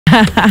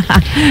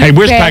Hey,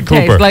 where's Pat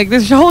Cooper? Like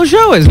this whole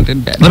show isn't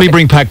in bed. Let me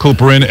bring Pat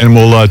Cooper in, and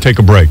we'll take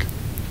a break.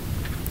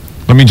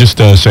 Let me just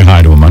say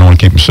hi to him. I don't want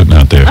to keep him sitting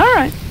out there. All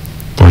right.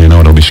 Before you know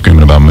it, he'll be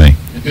screaming about me.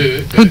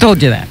 Who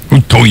told you that?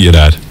 Who told you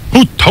that?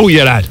 Who told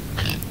you that?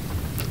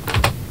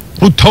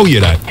 Who told you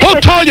that? Who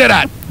told you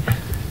that?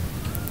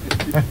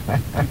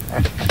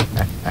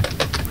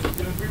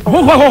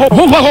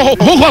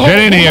 Get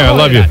in here. I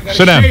love you.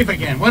 Sit down.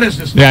 Again. What is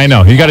this? Yeah, I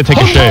know. You got to take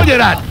a Who told shave. you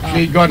that?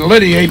 She got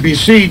Liddy,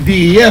 ABC,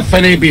 DEF,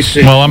 and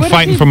ABC. Well, I'm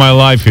fighting for my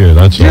life here.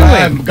 That's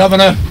all.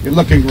 Governor, you're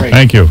looking great.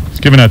 Thank you. It's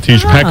giving out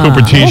t-shirts. Pat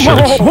Cooper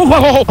t-shirts.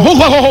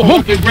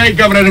 Looking great,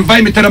 Governor.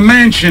 Invite me to the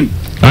mansion.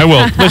 I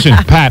will. Listen,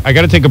 Pat, I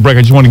got to take a break.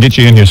 I just want to get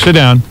you in here. Sit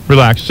down.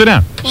 Relax. Sit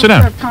down. Sit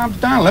down. Calm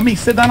down. Let me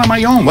sit down on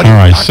my own. All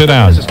right, sit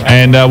down.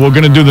 And we're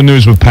going to do the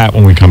news with Pat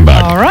when we come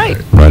back. All right.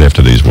 Right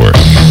after these words.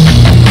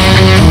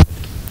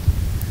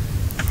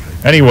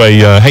 Anyway,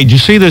 hey, did you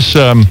see this?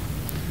 I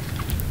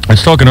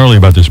was talking earlier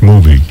about this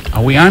movie.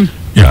 Are we on?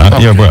 Yeah,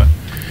 Okay. yeah, bro.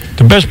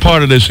 The best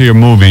part of this here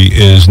movie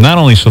is not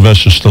only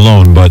Sylvester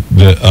Stallone, but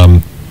the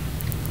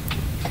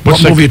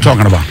What movie are you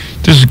talking about?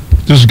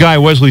 This guy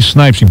Wesley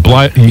Snipes.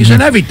 He's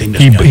in everything.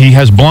 This guy. He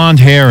has blonde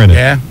hair in it.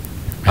 Yeah.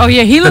 Oh,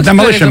 yeah, he looks good as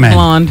Demolition a Man.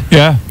 blonde.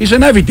 Yeah. He's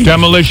in everything.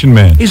 Demolition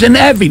Man. He's in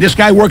every. This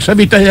guy works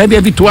every 2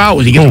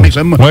 hours. He gets to make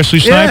some. Wesley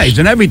Snipes? Yeah, he's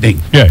in everything.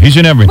 Yeah, he's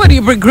in everything. What, do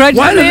you begrudge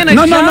Why the man no, a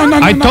no, no, job? no,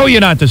 no, I no. told you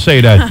not to say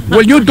that.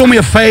 Will you do me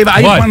a favor?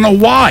 I just What? want to know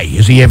why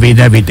is he in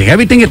everything?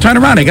 Everything you turn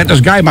around, they got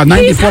this guy about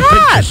 94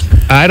 pictures.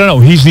 I don't know.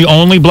 He's the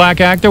only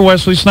black actor,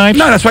 Wesley Snipes?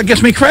 No, that's what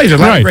gets me crazy. There's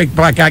a lot Right. of great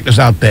black actors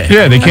out there.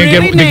 Yeah, they can't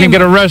Really they can't get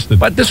name arrested.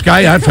 But this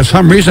guy, for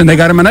some reason, they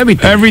got him in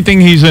everything.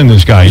 Everything he's in,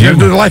 this guy. He's going to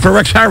do the life of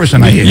Rex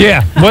Harrison, I hear.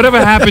 Yeah. Whatever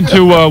happened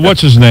to, what's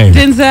his name?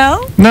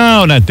 Denzel?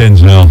 No, not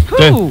Denzel.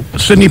 Who?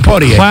 Sidney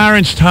Poitier.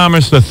 Clarence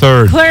Thomas III.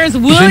 Clarence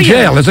Williams. He's in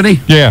jail, isn't he?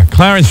 Yeah,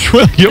 Clarence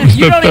Williams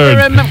You don't even III.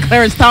 remember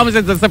Clarence Thomas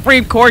as the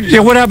Supreme Court judge. Yeah,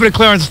 what happened to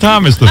Clarence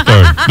Thomas III,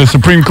 the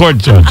Supreme Court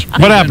judge?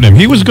 What happened to him?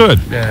 He was good.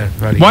 Yeah,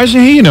 buddy. Why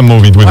isn't he in a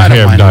movie with his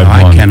hair dyed I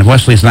blonde? can't.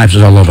 Wesley Snipes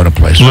is all over the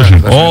place.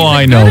 Listen, Right, all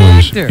I know good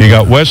is actor. you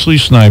got Wesley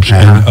Snipes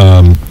and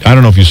I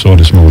don't know if you saw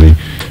this movie.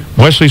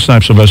 Wesley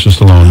Snipes, Sylvester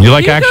Stallone. You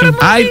like You go action?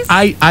 to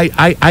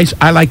movies?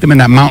 I liked him in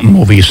that mountain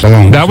movie,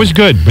 Stallone. That was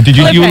good. But did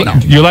you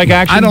you like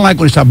action? I don't like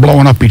when they start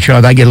blowing up each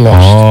other. I get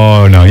lost.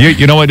 Oh no!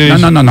 You know what it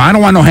is? No. I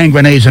don't want no hand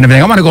grenades and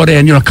everything. I want to go there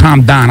and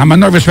calm down. I'm a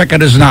nervous wreck of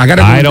this now.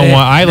 I don't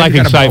want. I like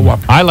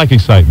excitement. I like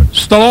excitement.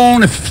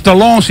 Stallone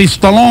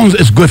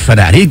is good for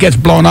that. He gets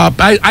blown up.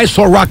 I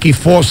saw Rocky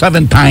 4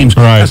 7 times.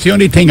 Right. That's the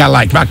only thing I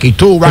liked. Rocky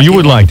 2, Rocky. Well, you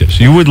would like this.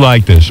 You would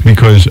like this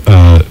because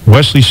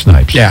Wesley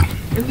Snipes. Yeah.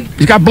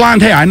 He's got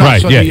blonde hair. I know.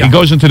 Right. So Yeah. He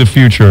goes into the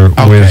future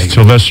with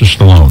Sylvester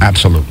Stallone.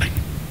 Absolutely.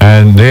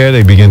 And there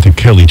they begin to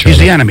kill each other. He's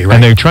the enemy, right?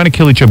 And they're trying to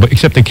kill each other, but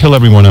except they kill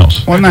everyone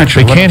else. Well,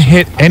 naturally. They can't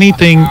hit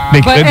anything.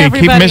 They keep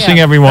everybody missing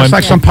else. everyone. That's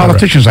like some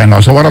politicians I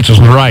know. So what else is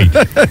Right.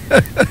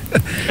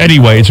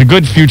 Anyway, it's a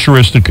good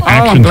futuristic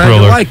action I'm glad you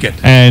thriller. like it.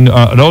 And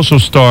it also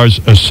stars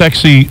a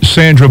sexy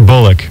Sandra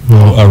Bullock, who,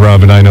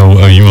 Robin, I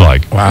know you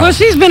like. Wow. Well,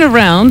 she's been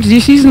around.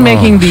 She's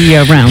making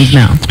the rounds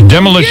now.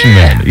 Demolition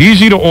Man.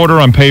 Easy to order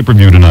on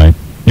pay-per-view tonight.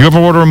 You ever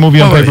order a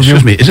movie on Wait, pay-per-view?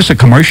 excuse me. Is this a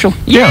commercial?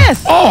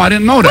 Yes. Oh, I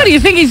didn't know that. What do you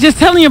think? He's just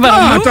telling you about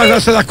a movie?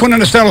 I couldn't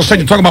understand. I was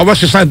talking about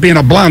Wesley Snipes being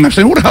a blonde. I'm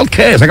saying, who the hell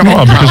cares? I got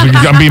Oh, because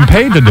I'm being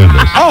paid to do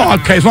this. Oh,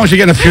 okay. As long as you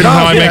get a few This is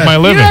how I dollars. make my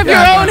living. You have your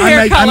own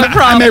hair color I may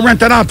problem.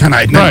 rent it out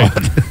tonight. No. Right.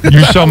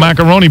 You sell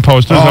macaroni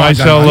posters, Oh, and I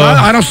sell...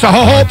 I don't sell.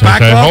 Ho,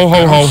 back okay. off. Ho,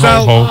 ho, ho,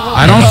 ho, ho.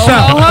 I don't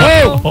sell.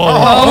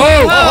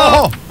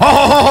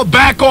 Ho,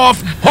 Back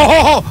off.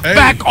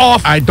 Back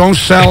off. I don't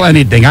sell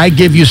anything. I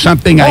give you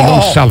something. I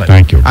don't sell it.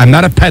 Thank you. I'm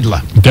not a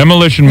peddler.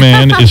 Demolition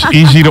Man is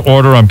easy to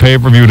order on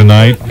pay-per-view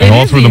tonight and It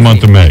all is through the easy.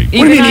 month of May. What do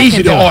you mean Even I easy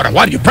can to do it. order?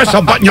 What? You press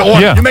a button, you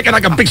order. Yeah. You make it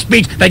like a big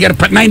speech. They get to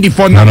put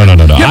 94. No.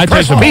 You I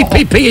press take them.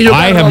 PPP. And you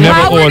I got it have on. never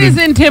Howard ordered. is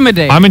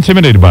intimidated. I'm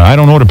intimidated by it. I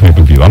don't order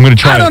pay-per-view. I'm going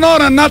to try I don't it.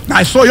 order nothing.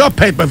 I saw your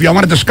pay-per-view. I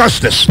want to discuss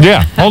this.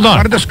 Yeah, hold I want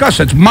on. to discuss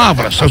it. It's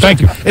marvelous. So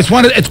Thank you. It's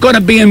going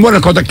to be in what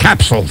are called the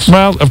capsules.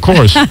 Well, of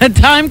course. A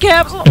time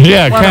capsule?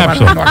 Yeah, What do I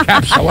capsule. know?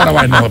 Capsule. What do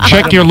I know?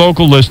 Check your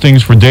local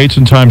listings for dates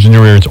and times in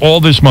your area. It's all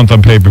this month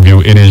on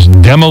pay-per-view. It is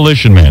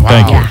Demolition Man.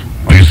 Thank you.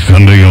 It's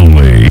Sunday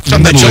only.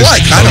 Something that you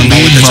like. I don't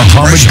know.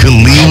 Muhammad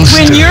Khalil.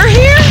 When you're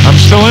here? I'm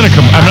still in it.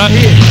 I'm not.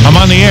 I'm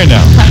on the air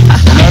now.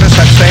 Notice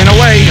I'm staying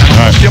away.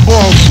 right. Your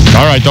balls.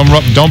 All right,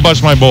 don't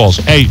bust my balls.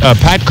 Hey,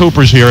 Pat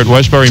Cooper's here at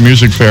Westbury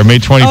Music Fair, May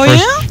 21st. Oh,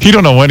 yeah? He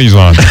don't know when he's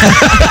on.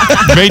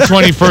 May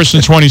 21st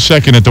and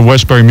 22nd at the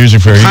Westbury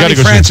Music Fair. You got Connie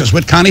to go Francis.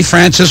 With Connie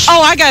Francis.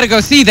 Oh, I got to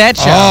go see that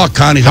show. Oh,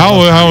 Connie.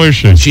 How is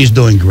she? She's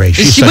doing great.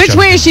 She's such Which a-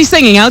 way is she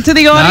singing? Out to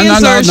the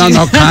audience?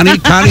 No.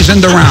 Connie's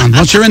in the round.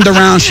 Once you're in the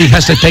round, she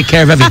has to take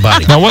care of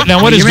everybody. Now what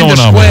is you're going in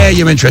the on? square,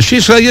 you're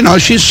interested.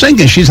 She's she's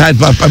singing. She's had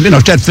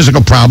she had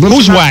physical problems.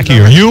 Who's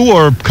wackier, you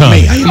or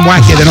Connie? Me. I am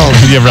wackier than all of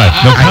you. Yeah, right.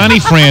 Now, Connie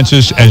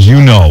Francis, as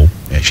you know,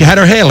 She had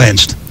her hair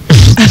lanced.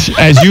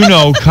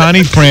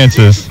 Connie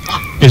Francis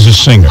is a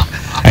singer.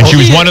 And she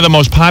was one of the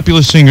most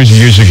popular singers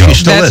years ago. She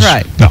still That's is.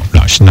 right. No,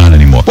 she's not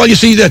anymore. Well, you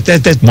see, Why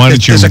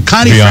don't you there's a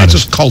Connie be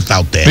Francis honest? cult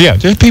out there. But yeah,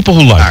 there's people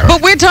who like her.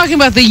 But we're talking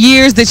about the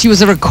years that she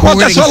was a Well, recording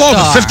that's all over.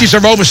 star. 50s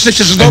are over,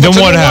 60s is And over. then It's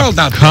a what new happened? world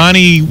out there.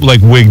 Connie,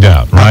 like, wigged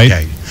out, right?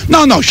 Okay.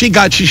 No, she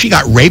got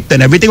raped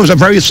and everything. It was a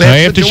very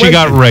sad After situation. she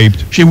got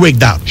raped, She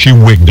wigged out. she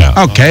wigged out.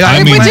 Okay,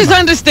 I mean, Which is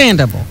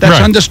understandable. that's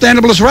Right.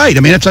 understandable. It's right. I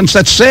mean,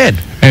 that's sad.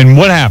 And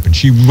what happened?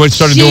 She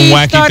started doing She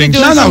wacky started things?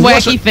 doing No, some it wacky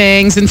wasn't-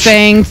 things and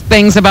saying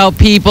things about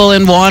people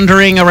and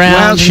wandering around.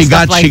 Well, and she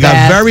stuff got like she got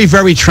that. very,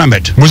 very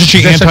tremored. Wasn't she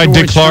Is that such a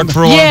anti-Dick word, Clark tremor?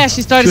 for a while? Yeah,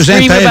 she started She was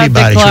screaming about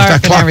anti-everybody. Dick She was Clark that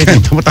and Clark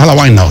everything. Kent. What the hell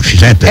do I know?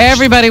 She's anti.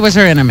 Everybody was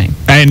her enemy.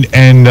 And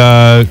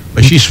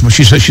But she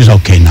says she's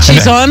okay now.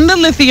 She's on the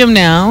lithium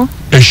now.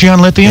 is she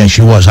on lithium? Yeah,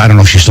 she was. I don't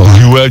know if she's still on.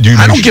 Do you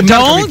I know don't give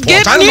medical Don't reports.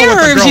 get I don't know near what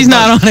the her if girl she's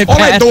not does. on it,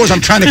 All I Pat. do is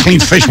I'm trying to clean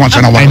fish once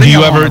in a while. And do Leave you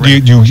me ever alone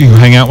do already. you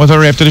hang out with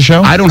her after the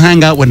show? I don't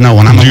hang out with no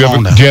one. I'm do a you ever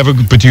loner.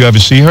 do you ever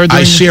see her? I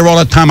during- see her all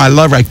the time. I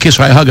love her. I kiss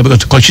her. I hug her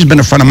because she's been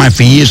a friend of mine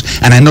for years,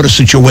 and I know the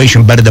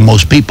situation better than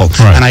most people.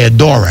 Right. And I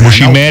adore her. Was I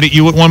she know- mad at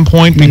you at one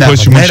point Never.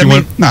 because when Mad she at me?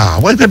 went? Nah,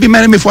 what are you going to be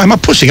mad at me for? I'm a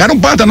pussy. I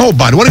don't bother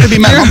nobody. What are you going to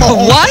be mad at? I'm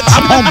home. What?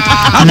 I'm home. I'm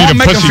You home need a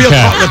making field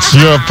pussycat. cutlets.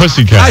 You're a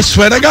pussycat. I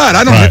swear to God,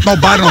 I don't Right. hit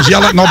nobody. I don't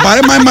yell at nobody.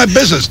 I mind my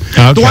business.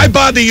 Okay. Do I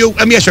bother you?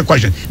 Let me ask you a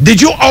question.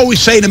 Did you always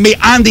say to me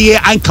on the air,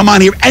 I can come on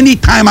here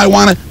anytime I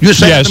want to? You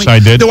say Yes, that to me? I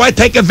did. Do I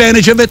take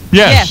advantage of it?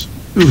 Yes.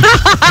 All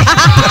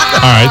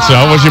right. So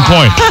what's your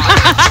point?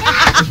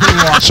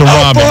 So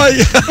Robin, Boy.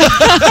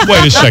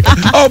 wait a second.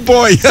 Oh,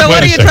 boy. So Wait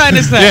what a are you second. trying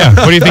to say? Yeah.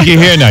 What do you think you're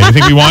here now? You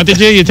think we wanted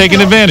you? You're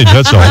taking advantage.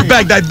 That's all. I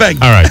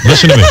begged. All right,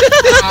 listen to me.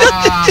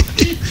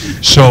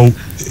 So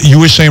you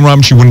were saying,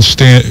 Robin, she wouldn't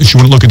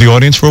look at the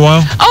audience for a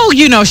while? Oh,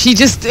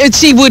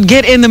 she would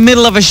get in the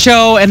middle of a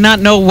show and not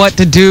know what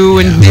to do,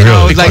 and you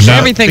know, Really? like Because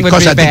everything would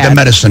Because be I think the bad.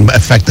 medicine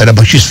affected her,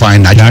 but she's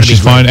fine now. Now she's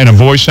fine, and her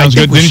voice sounds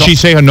I good. think we Didn't she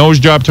say her nose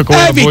job took away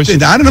her voice?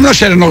 Everything. I don't know if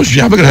she had a nose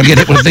job. We're going to get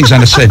hit with things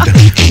on the set.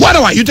 Why do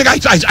I? You think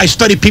I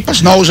study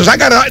people's noses? I'm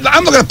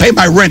not going to pay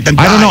my rent and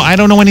die. I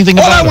don't know anything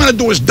All about I want it. to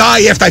do is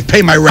die after I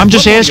pay my rent. I'm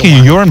just What more do asking you.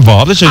 want? You're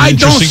involved. This is an I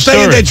don't interesting stay in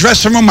story. their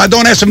dressing room. I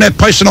don't ask them their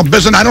personal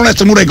business. I don't ask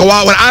them who they go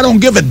out with. I don't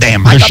give a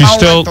damn. I Does got she my own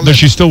still right to does live.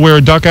 she still wear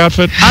a duck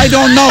outfit? I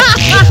don't know.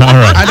 All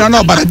right. I don't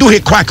know, but I do hear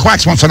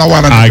quacks once in a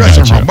while in the I got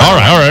dressing you. room. All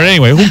right.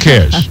 Anyway, who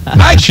cares?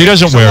 No, she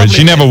doesn't She's a wear it. lovely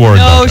She never wore a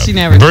No, duck she outfit.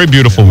 never Very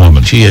beautiful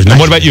woman. She is And nice.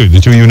 what about you? The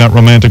two of you not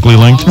romantically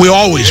linked? We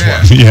always were.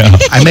 Yeah.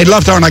 I made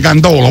love to her in a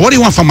gondola. What do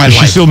you want from my Is she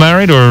life? still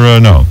married or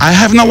no? I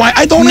have no idea.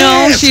 I don't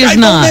No, ask. she is I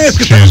not. don't ask.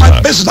 It's She is my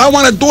not. business. I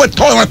want to do it.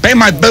 I want to pay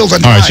my bills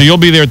and All right, die. so you'll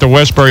be there at the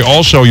Westbury.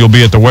 Also, you'll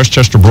be at the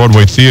Westchester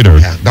Broadway Theater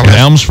Yeah, in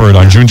Elmsford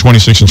on June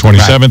 26th and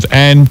 27th.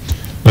 And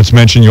let's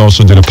mention you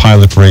also did a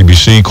pilot for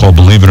ABC called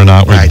Believe It or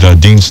Not with Right.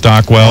 Dean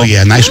Stockwell. Oh,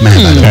 yeah, nice man.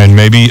 by the way. And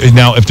maybe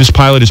now, if this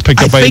pilot is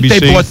picked I up by think ABC,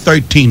 they bought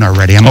 13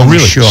 already. I'm Oh, almost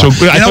really? sure. So,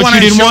 I thought when you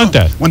I'm didn't sure? want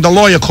that. When the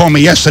lawyer called me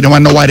yesterday, I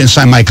know why I didn't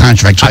sign my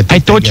contract. So I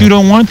thought you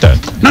don't want that.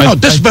 No,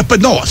 but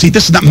no. See,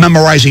 this is not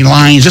memorizing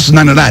lines. This is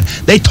none of that.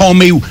 They told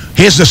me,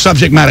 here's the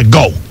subject matter,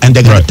 go. And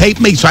they're going Right. to tape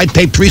me, so I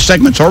taped 3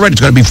 segments already.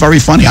 It's going to be very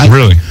funny.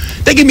 Really?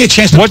 They give me a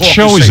chance to What talk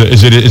show and is sing. it?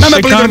 Is it a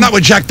Remember Believe It or sitcom? Not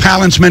with Jack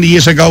Palance many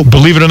years ago?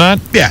 Believe It or Not?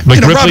 Yeah. Like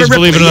you know, Ripley's Robert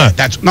Believe It or Ripley,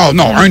 Not? yeah,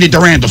 no, Ernie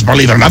Durando's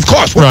Believe It or Not. Of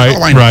course. What the hell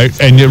do I know? Right.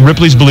 And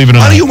Ripley's Believe It or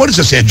How Not. do you, what is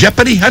this here,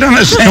 Jeopardy? I don't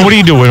understand. Now, what do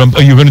you do?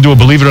 Are you going to do a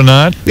Believe It or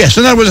Not? Yes,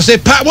 in other words, I say,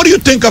 Pat, what do you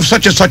think of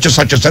such and such and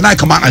such and such? And I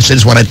come out and I say,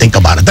 this is what I think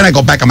about it. Then I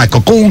go back in my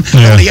cocoon,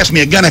 Yeah. and when they ask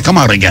me again, I come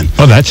out again.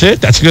 Oh, that's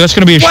it? That's going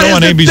to be a What show is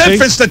on the ABC?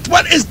 difference?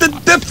 What is the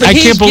difference? I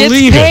He can't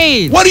believe gets it.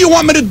 paid. What do you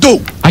want me to do?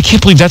 I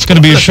can't believe that's going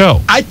to be a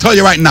show. I tell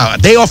you right now,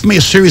 they offer me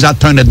a series, I'll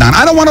turn it down.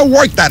 I don't want to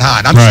work that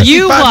hard. I'm Right. 65,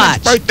 You my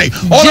watch. birthday.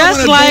 All I Just want to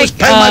do is like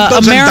pay my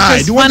bills and die.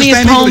 America's Do you Funniest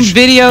understand Home English?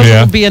 Videos Yeah.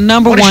 will be a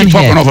number What is one she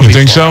talking hit. over You me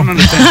think for? so? I don't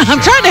understand.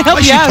 I'm trying to help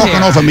What is you she out talking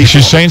here. over me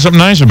She's for? saying something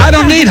nice about I it.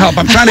 don't need help.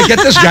 I'm trying to get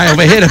this guy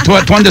over here to All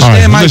right,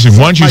 understand my listen,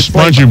 why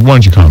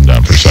don't you calm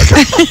down for a second?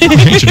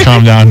 Why don't you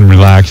calm down and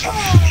relax,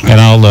 and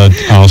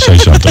I'll say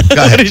something. Go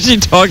What ahead. is she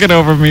talking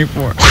over me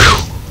for?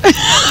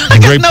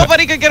 Great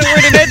Nobody could get a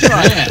word in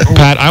edgewise.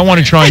 Pat, I want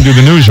to try and do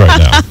the news right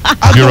now.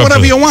 I'll If you're do up whatever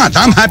for it. you want.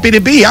 I'm happy to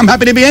be. I'm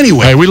happy to be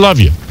anywhere. Hey, we love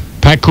you.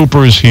 Pat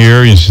Cooper is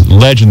here. He's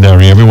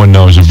legendary. Everyone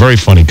knows. A very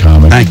funny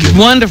comic. Thank you.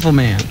 Wonderful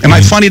man. Am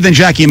I funnier than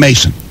Jackie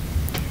Mason?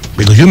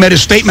 Because you made a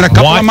statement a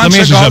couple Why- of let months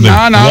me ask you ago. something.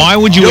 No. Why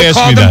would you ask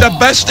called me them that? the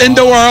best in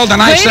the world,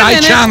 and I Wait said a I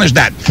minute. challenged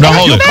that. No,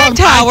 hold You it. called-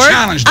 Pat Tower,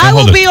 challenged I that.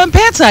 Hold will it. be on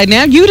Pat's side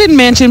now. You didn't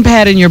mention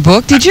Pat in your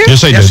book, did you?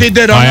 Yes, I Yes, did. he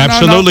did. Oh, I no, no, no.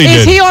 absolutely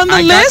Is did. he on the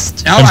I got-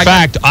 list? No, In I got-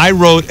 fact, I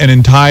wrote an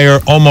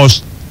entire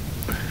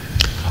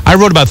I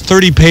wrote about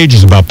 30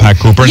 pages about Pat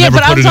Cooper and Yeah, never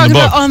but put I'm it in talking the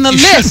about book. on the you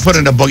should list. put it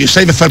in the book. You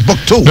save it for book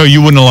 2. No,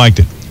 you wouldn't have liked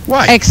it.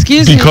 Why?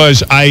 Excuse me.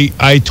 Because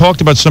I talked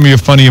about some of your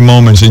funnier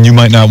moments, and you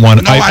might not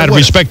want. No, I out of would've.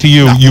 respect to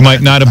you, No, you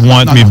might not have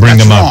wanted No, me to bring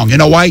that's them wrong. up. You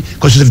know why?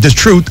 Because if there's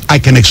truth, I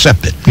can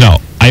accept it. No,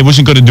 I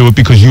wasn't going to do it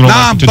because you don't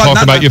like to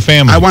talk about your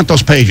family. I want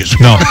those pages.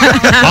 No.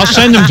 I'll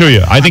send them to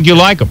you. I think you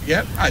like them.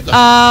 Yeah.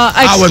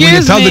 Excuse when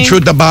you tell me. the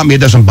truth about me,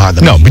 it doesn't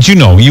bother me. No, but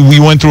we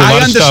went through a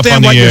lot of stuff on I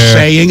understand the what air. you're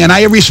saying, and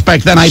I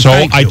respect that, and I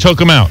thank you. I took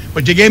them out.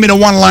 But you gave me the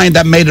one line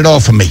that made it all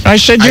for me. I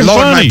said you're I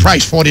lowered funny. my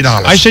price $40.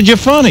 I said you're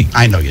funny.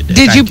 I know you did.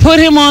 Did you Thank put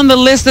him on the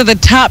list of the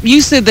top?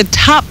 You said the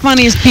top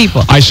funniest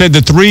people. I said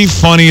the 3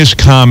 funniest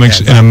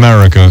comics Yeah, in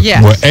America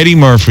Yes. were Eddie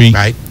Murphy,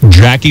 Right.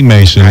 Jackie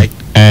Mason, Right.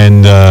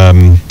 and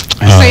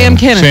Sam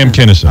Kinison. Sam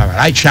Kinison. All right,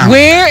 I challenge.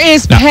 Where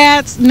is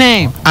Pat's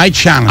name? I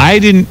challenge. I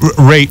didn't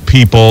rate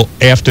people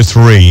after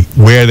 3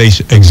 where they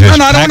exist.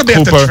 No, I don't Pat want to be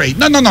after Cooper- 3.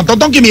 No,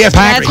 don't give me after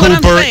Pat That's 3. what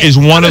I'm Cooper saying. is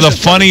one of the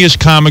Listen to me. funniest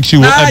comics you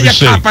will ever You're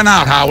see. copping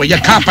out, Howard. You're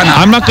copping out.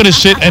 I'm not going to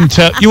sit and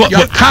tell you.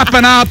 You're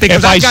copping out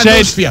because If I got said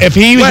news for you. if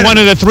he was Wait a one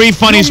of the 3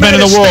 funniest You men in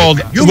made the a world,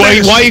 statement. You why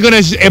made a are you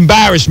going to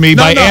embarrass me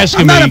by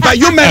asking me?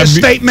 You made a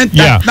statement.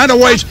 Yeah. In other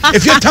words,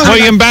 if you're telling What are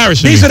you me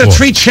embarrassing these me are the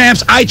for? 3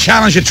 champs, I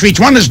challenge the 3.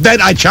 One is dead.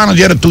 I challenge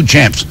the other 2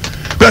 champs.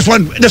 Because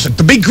listen,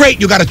 to be great,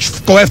 you got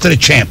to go after the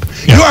champ.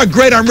 Yeah. You are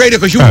great on radio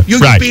because you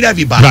Right. beat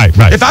everybody.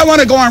 Right. If I want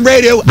to go on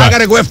radio, I Right. got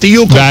to go after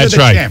you because That's you're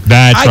the right. champ.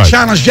 That's I right.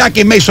 challenge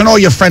Jackie Mason or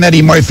your friend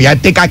Eddie Murphy. I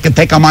think I can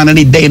take him on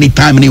any day, any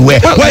time, anywhere.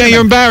 Well, Wait a yeah, minute.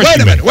 you're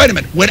embarrassing me. Wait a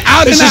minute.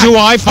 Without This an is act. who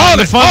I find Hold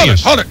the it,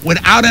 funniest. Hold it.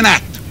 Without an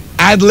act.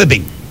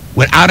 Ad-libbing.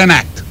 Without an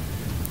act.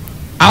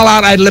 I'll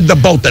ad-lib the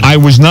both of them. I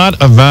was not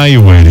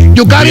evaluating.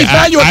 You gotta the-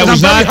 evaluate I them.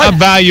 was I'm not very hard.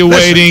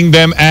 evaluating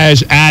them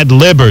as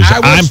ad-libbers. I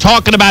was- I'm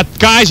talking about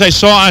guys I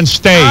saw on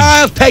stage.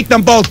 I'll take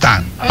them both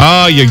on.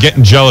 Oh, you're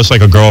getting jealous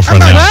like a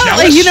girlfriend I'm now. not Well,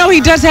 jealous. you know he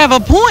does have a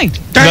point.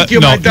 Thank you,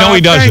 no, my no, dog.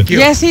 he doesn't. Thank you.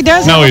 Yes, he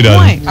does No, have he a doesn't.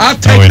 point. I'll No,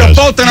 take he the doesn't.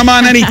 both of them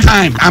on any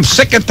time. I'm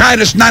sick and tired of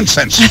this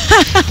nonsense.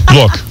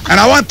 Look, And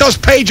I want those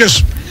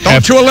pages.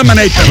 Don't you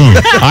eliminate them.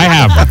 I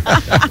have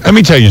them. Let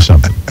me tell you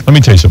something. Let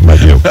me tell you something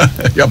about you.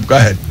 Yep, go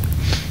ahead.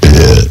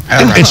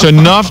 It's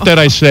enough that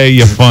I say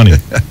you're funny.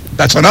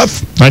 That's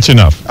enough? That's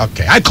enough.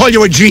 Okay. I call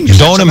you a genius.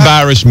 Don't That's enough?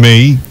 embarrass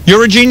me.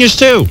 You're a genius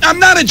too. I'm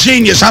not a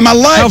genius. I'm a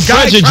live No,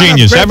 guy. Fred's a trying to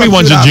genius. grab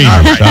Everyone's a few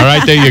dollars. genius. All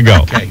right, there you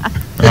go. Okay.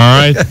 All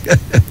right.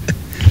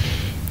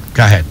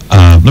 Go ahead.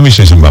 Let me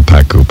say something about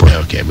Pat Cooper.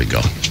 Okay, we go.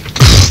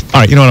 All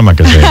right, you know what? I'm not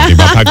going to say anything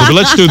about Pat Cooper.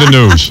 Let's do the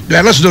news.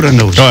 Yeah, let's do the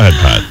news. Go ahead,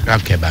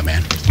 Pat. Okay, my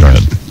man. Go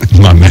ahead.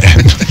 My man.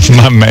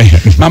 My man.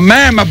 My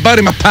man, my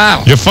buddy, my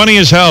pal. You're funny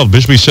as hell.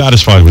 Just be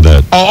satisfied with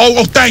that.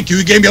 Oh, thank you.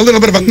 You gave me a little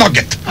bit of a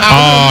nugget.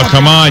 Oh,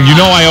 come on. You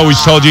know I always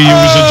told you was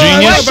a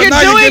genius. What you're But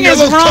now you doing give me a is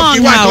little wrong,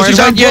 cookie. Why? 'Cause Howard. he's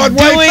on What you're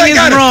Broadway? doing is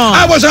Forget it. wrong.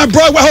 I was on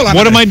Broadway. Hold on.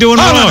 What am I doing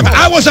Hold on a wrong? minute.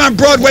 I was on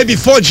Broadway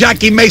before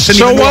Jackie Mason.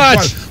 So even knew what? it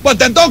was. Well,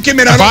 then don't give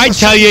me that. If I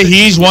tell you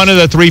he's one of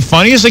the 3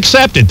 funniest,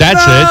 accept it. That's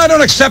No, I it.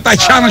 don't accept. I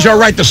challenge your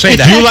right to say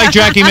that. Do you like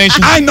Jackie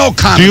Mason? I know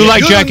comedy. Do you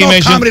like don't Jackie know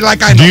Mason? comedy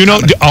like I know Do you know?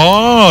 comedy.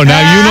 Oh,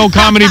 now you know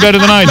comedy better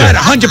than I do. Right,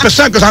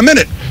 100% because I'm in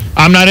it.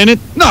 I'm not in it.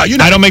 No, you.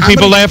 I don't make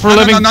people laugh for a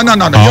living. No. Oh. You know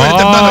what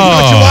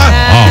you are?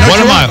 You know What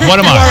am you I? are? What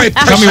am You are I? a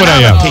Tell me what I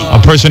personality. am. A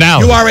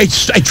personality. You are a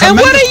tremendous And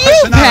what are you,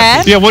 personality.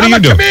 Pat? Yeah, what do you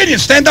I'm do? a comedian,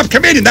 stand-up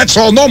comedian. That's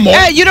all, no more.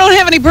 You don't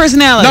have any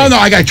personality. No,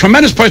 I got a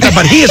tremendous personality,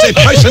 but he is a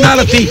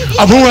personality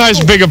of Who has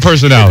bigger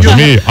personality?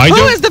 Me. I do.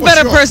 Who is the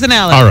better Sure.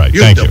 personality? All right,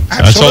 You thank do. you.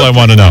 That's all I Absolutely.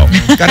 want to know.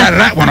 Got out of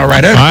that one, all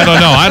right, eh? I don't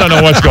know. I don't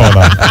know what's going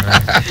on.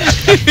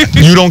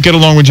 You don't get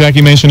along with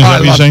Jackie Mason? Is that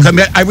what you're saying?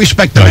 I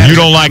respect the No, man. you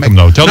don't like him,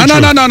 though. Tell the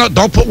truth. No.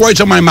 Don't put words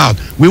in my mouth.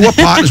 We were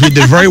partners. We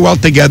did very well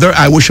together.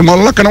 I wish him all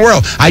the luck in the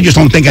world. I just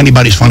don't think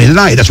anybody's funny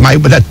tonight. That's my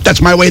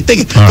way of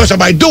thinking. All right. Because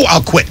if I do,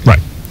 I'll quit. Right.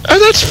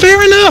 That's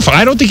fair enough.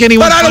 I don't think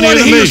anyone's But I don't funnier want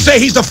to than hear me. you say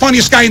he's the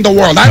funniest guy in the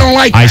world. I don't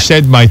like that. I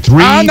said my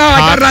 3 I top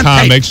got it on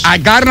comics. tape. I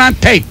got it on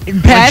tape.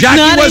 When Pat's Jackie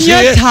not was in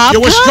your here, top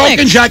you were stroking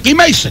comics. Jackie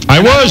Mason. I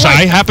And don't was. like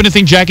I it. happen to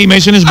think Jackie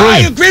Mason is I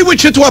brilliant. agree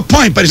with you to a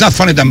point, but he's not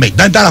funny than me.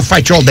 Then I'll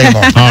fight you all day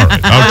long. All right.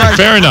 Okay,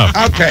 fair enough.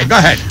 Okay, go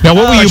ahead. Now,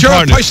 what were you But you're a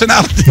partners?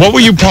 personality. What were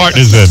you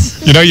partners in?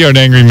 You know you're an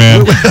angry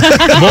man.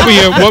 What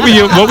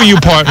were you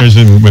partners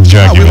in with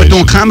Jackie We were Mason?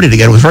 doing comedy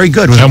together. It was very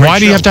good. It was a And great why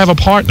do you show. have to have a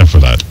partner for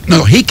that?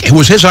 No, it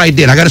was his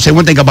idea. And I got to say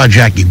one thing about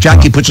Jackie.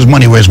 Jackie puts his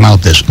money where his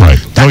mouth is. Right.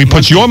 That No, he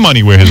puts one- your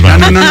money where his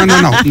mouth is.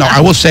 No.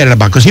 I will say that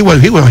about because he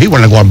wanted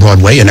to go on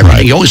Broadway and everything.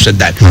 Right. He always said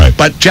that. Right.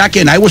 But Jackie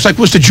and I was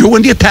the Jew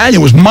and the Italian.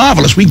 It was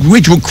marvelous. We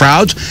drew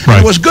crowds. Right.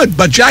 And it was good.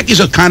 But Jackie's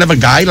a kind of a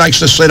guy likes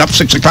to sit up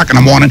 6 o'clock in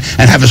the morning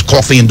and have his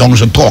coffee and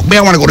donuts and talk. Me,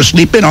 I want to go to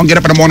sleep in. I'll get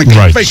up in the morning.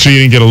 Right. Fake. So you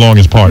didn't get along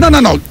as partner.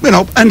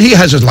 No. And he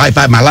has his life.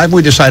 I have my life.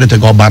 We decided to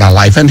go about our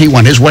life, and he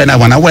went his way, and I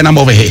went. I'm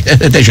over here.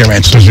 There's your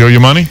answer. Does he owe you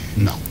money?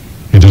 No,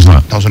 He does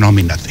not. doesn't owe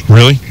me nothing.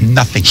 Really?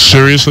 Nothing.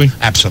 Seriously?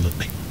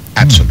 Absolutely.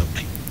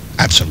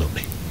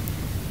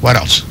 What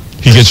else?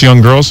 He gets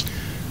young girls?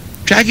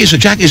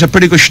 Jackie's a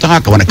pretty good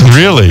stalker when it comes.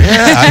 Really?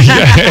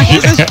 Yeah.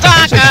 He's a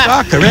stalker.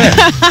 Stalker, yeah.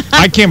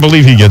 I can't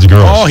believe he gets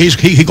girls. Oh,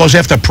 he goes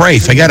after prey.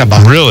 Forget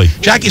about it. Really?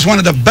 Jackie's one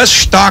of the best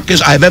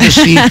stalkers I've ever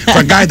seen for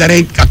a guy that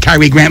ain't a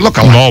Cary Grant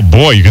lookalike. Oh,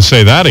 boy, you can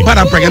say that again. But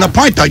I'm bringing a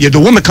point out. The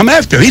woman come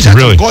after him. He's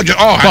Really? gorgeous.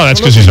 Oh, Well, that's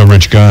absolutely. because he's a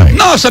rich guy.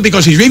 No, it's not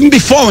because he's even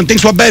before when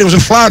things were bad. He was in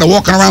Florida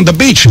walking around the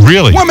beach.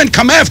 Really? Women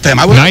come after him.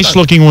 Nice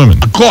looking women.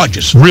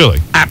 Gorgeous. Really?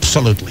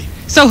 Absolutely.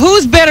 So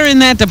who's better in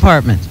that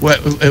department? Well,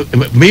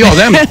 me or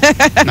them?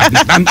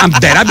 I'm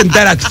dead. I've been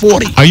dead at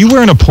 40. Are you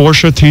wearing a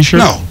Porsche T-shirt?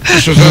 No,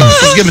 this was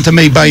given to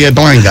me by a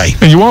blind guy.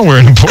 You are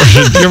wearing a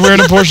Porsche. You're wearing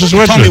a Porsche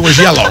sweatshirt. Told me it was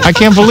yellow. I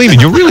can't believe it.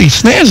 You're really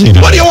snazzy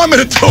today. What do you want me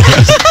to do?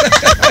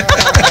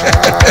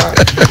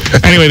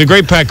 Anyway, the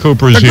great Pat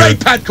Cooper is The here. great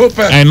Pat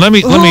Cooper. And let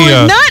me. Not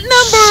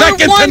number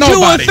Second to 1, 2, or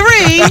nobody.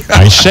 3.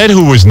 I said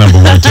who was number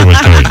 1, 2, or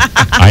 3.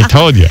 I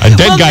told you. A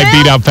dead guy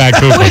beat out Pat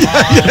Cooper.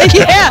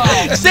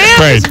 Yeah, Sam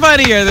Great. is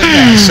funnier than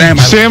that.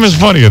 Sam, Is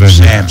funnier than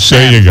Sam, you. Sam.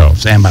 There you go.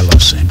 Sam, I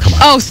love Sam. Come on.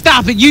 Oh,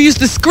 stop it. You used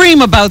to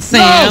scream about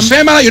Sam. No,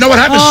 Sam, you know what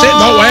happened?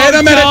 No, wait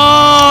a minute.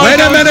 Wait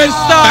a minute.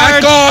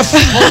 Back off.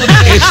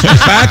 It's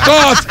back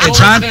off.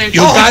 It's on.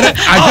 You got it.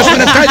 I just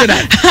want to tell you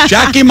that.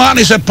 Jackie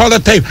Martin said, pull the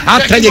tape.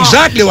 I'll tell you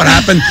exactly what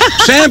happened.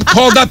 Sam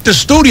called up the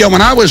studio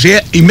when I was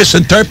here. He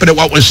misinterpreted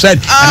what was said.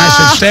 And I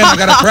said, Sam, I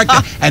got to correct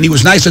it. And he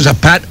was nice as a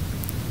Pat.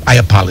 I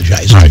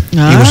apologize. Right.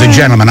 He was a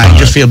gentleman. I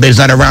just feel he's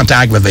not around to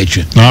aggravate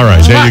you. All right,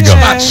 there you go.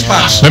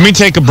 Spots. Let me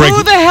take a break.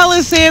 Who the hell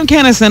is Sam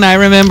Kennison? I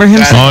remember him.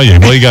 Oh, yeah.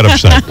 Well, he got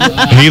upset.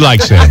 He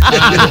likes him.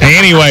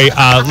 Anyway,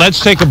 let's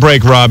take a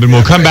break, Robin.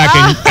 We'll come back,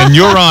 and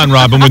you're on,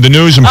 Robin, with the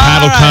news, and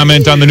Pat will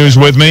comment on the news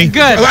with me.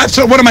 Good.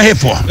 So what am I here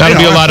for? That'll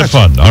be a lot of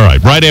fun. All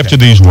right, right after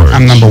these words.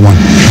 I'm number 1.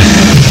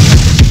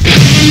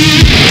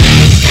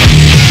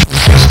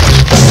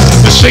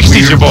 The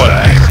 60s, your boy.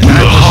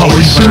 The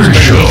Holly Stern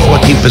Show.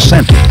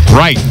 14%.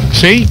 Right.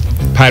 See?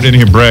 Pat in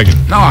here bragging.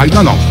 No. I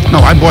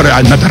bought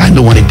it. Not that I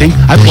knew anything.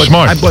 You're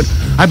smart.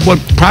 I bought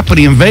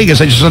property in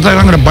Vegas. I just said,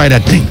 I'm going to buy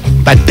that thing.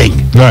 That thing.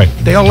 Right.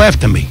 They all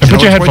laughed at me. And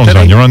put your headphones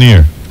on. You're on the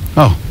air.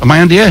 Oh, am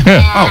I on the air?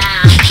 Yeah.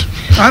 Oh.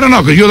 I don't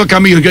know, because you look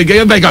at me,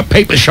 they got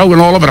papers showing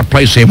all over the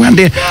place here. But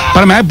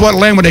I mean, I bought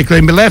land where they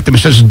claim me left them. It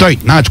says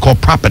dirt. Now it's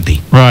called property.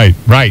 Right.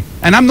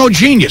 And I'm no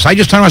genius. I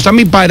just turned around and said,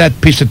 let me buy that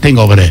piece of thing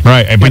over there.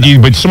 Right.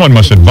 But someone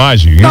must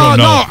advise you. You don't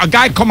know. No. A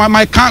guy called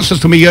my accountant says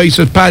to me, he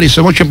says, Pat, he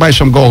said, why don't you buy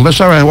some gold?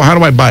 That's all right. Well, how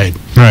do I buy it?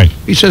 Right.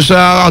 He says,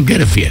 I'll get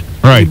it for you.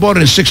 Right. He bought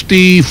it in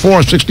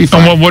 64,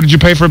 65. And what did you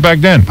pay for it back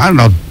then? I don't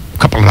know, a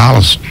couple of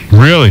dollars.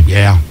 Really?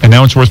 Yeah. And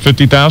now it's worth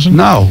 $50,000?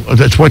 No,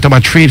 it's worth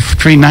about $390,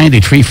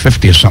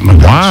 $350 or something like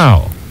that.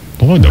 Wow.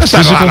 Boy, That's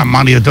not a lot of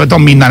money. It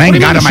don't mean that. I ain't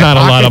got it in my not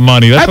pocket. a lot of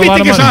money? That's Everything a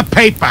lot of is money. on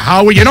paper,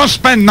 Howard. You don't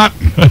spend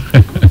nothing.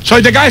 So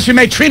the guys who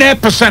make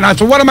 3.5%, I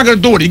said, what am I going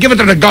to do with it? You give it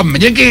to the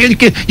government.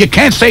 You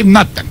can't save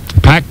nothing.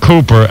 Pat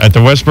Cooper at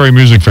the Westbury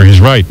Music Fair.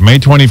 He's right. May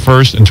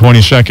 21st and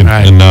 22nd.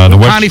 Right. In, the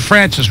Connie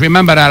Francis,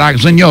 remember that,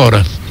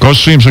 Senora. Go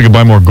see him so you can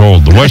buy more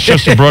gold. The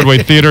Westchester Broadway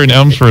Theater in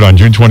Elmsford on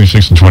June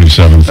 26th and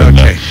 27th. And,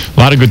 Okay. a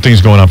lot of good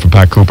things going on for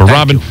Pat Cooper.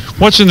 Robin,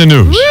 what's in the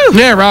news?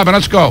 Yeah, Robin,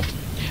 let's go.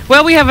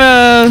 Well, we have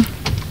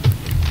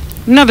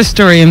another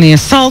story in the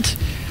assault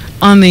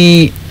on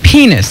the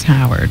penis,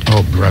 Howard.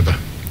 Oh, brother.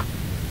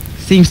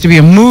 Seems to be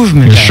a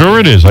movement. Sure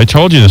it is. I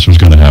told you this was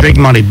going to happen.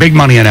 Big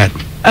money in that.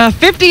 A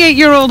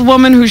 58-year-old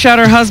woman who shot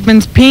her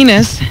husband's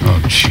penis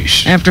Oh,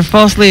 jeez. after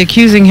falsely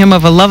accusing him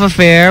of a love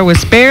affair was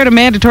spared a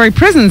mandatory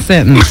prison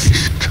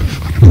sentence.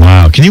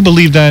 Wow. Can you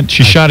believe that?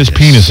 She shot his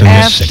penis in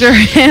this. After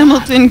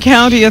Hamilton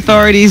County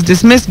authorities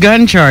dismissed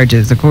gun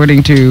charges,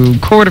 according to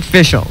court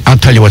officials. I'll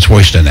tell you what's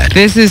worse than that.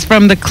 This is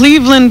from the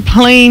Cleveland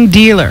Plain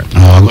Dealer.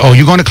 Oh,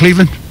 you going to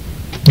Cleveland?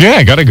 Yeah,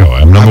 I got to go.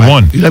 I'm number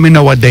 1. You let me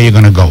know what day you're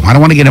going to go. I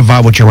don't want to get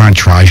involved with your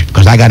entourage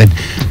because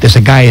there's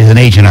a guy, an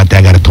agent out there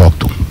I got to talk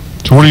to.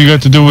 So what do you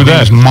got to do with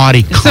that? His name is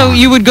Marty Kahn. So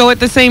you would go at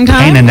the same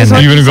time? And then- Is Are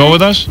what you going to you're go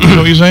with us? Is that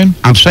what you're saying?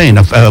 I'm saying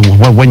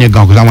when you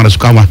go, because I want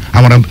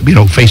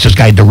to face this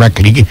guy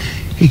directly.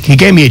 He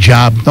gave me a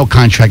job, no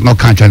contract,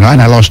 and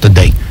I lost a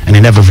day, and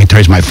he never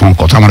returns my phone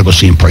calls. I want to go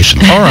see him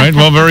personally. All right.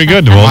 Well, very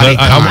good. Well, Marty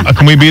Kahn.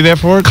 can we be there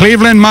for it?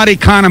 Cleveland, Marty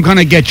Kahn, I'm going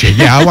to get you.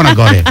 Yeah, I want to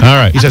go there. All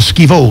right. He's a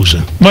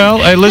skivosa. Well,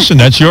 hey, listen,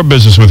 that's your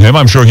business with him.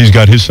 I'm sure he's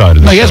got his side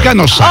of the No, he has story. got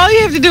no All side.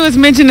 you have to do is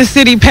mention the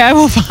city. Pat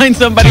will find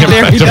somebody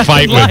there he to doesn't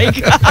fight like.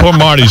 with. Poor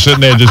Marty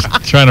sitting there just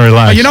trying to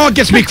relax. You know what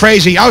gets me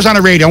crazy? I was on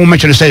the radio. I won't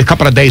mention this a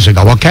couple of days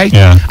ago, okay?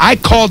 Yeah. I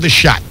called the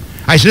shot.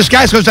 I said, this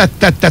guy goes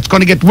that's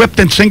going to get whipped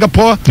in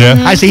Singapore. Yeah.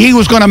 I said, he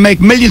was going to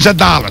make millions of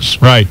dollars.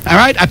 Right. All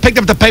right? I picked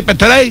up the paper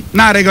today.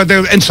 Now they go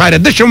to Inside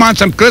Edition wants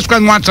some, this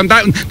one wants some,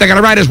 that, they're going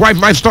to write his wife's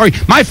life story.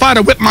 My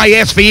father whipped my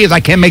ass for years. I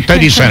can't make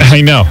 30 cents.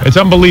 I know. It's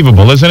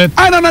unbelievable, isn't it?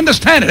 I don't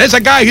understand it. There's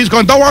a guy who's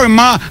going, don't worry,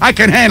 Ma, I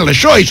can handle it.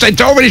 Sure, he said,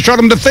 already showed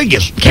him the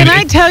figures. Can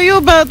I tell you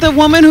about the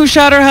woman who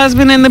shot her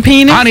husband in the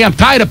penis? Honey, I'm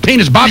tired of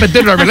penis. Barbara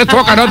did it already. Let's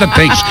talk on other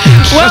things.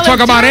 Well, Let's talk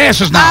it about turns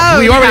asses now. out,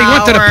 We already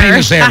went to the Howard.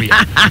 penis area.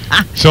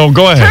 So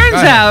go ahead.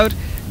 Turns out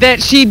that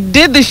she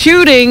did the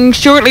shooting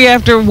shortly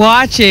after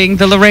watching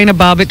the Lorena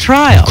Bobbitt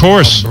trial. Of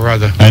course.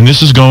 Brother. And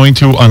this is going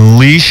to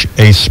unleash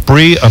a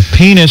spree of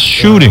penis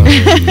shooting.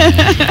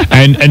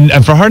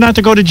 and for her not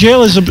to go to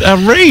jail is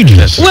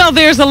outrageous. Well,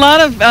 there's a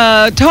lot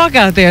of talk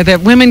out there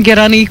that women get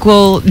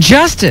unequal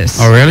justice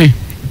Oh, really?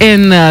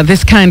 in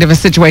this kind of a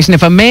situation.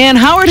 If a man,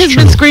 Howard has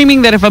been true.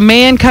 screaming that if a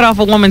man cut off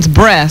a woman's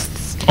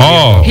breasts,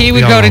 Oh. he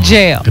would go to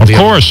jail. Of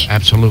course.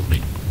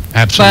 Absolutely.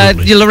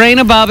 Absolutely. But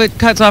Lorena Bobbitt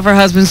cuts off her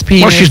husband's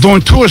penis. Well, she's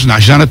doing tours now.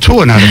 She's on a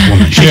tour now, this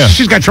woman. Yeah.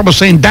 She's got trouble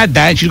saying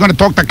dad. She's going to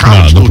talk to No,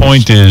 college the students.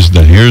 point is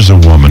that here's a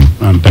woman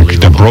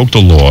that broke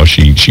the law.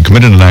 She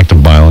committed an act of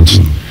violence.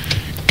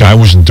 Guy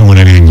wasn't doing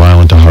anything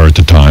violent to her at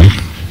the time.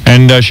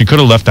 And she could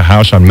have left the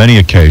house on many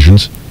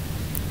occasions.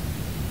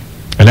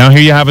 And now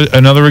here you have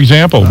another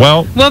example.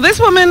 Well, this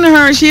woman,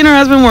 she and her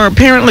husband were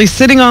apparently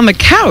sitting on the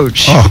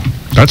couch. Oh,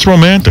 that's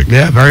romantic.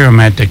 yeah, very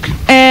romantic.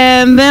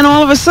 And then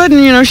all of a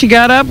sudden, she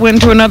got up,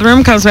 went to another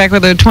room, comes back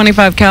with a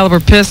 .25 caliber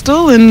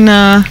pistol, and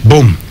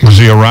Boom. Was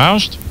he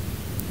aroused?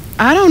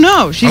 I don't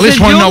know. She At said, least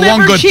wanna know "You'll one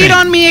never good cheat thing."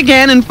 on me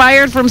again," and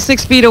fired from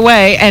 6 feet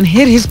away and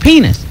hit his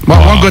penis. Well,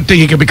 Wow. one good thing,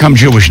 he can become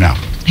Jewish now.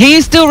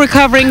 He's still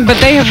recovering, but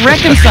they have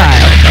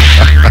reconciled.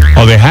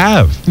 Oh, they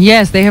have.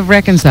 Yes, they have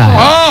reconciled.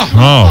 Oh,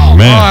 Oh,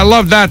 man. I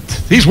love that.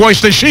 He's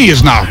worse than she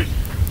is now.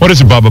 What is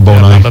it, Baba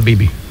Bonai? Baba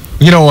Bibi.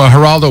 You know,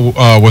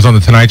 Geraldo was on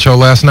the Tonight Show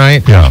last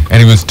night. Yeah. And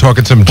he was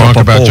talking some junk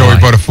about Joey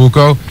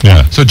Buttafuoco.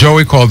 Yeah. So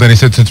Joey called and he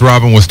said since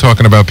Robin was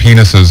talking about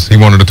penises, he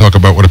wanted to talk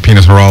about what a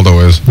penis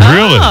Geraldo is.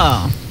 Really?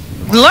 Oh.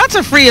 Lots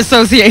of free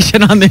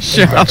association on this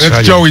show.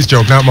 It's Joey's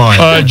joke, not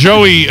mine.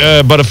 Joey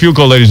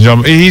Buttafuoco, ladies and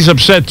gentlemen, he's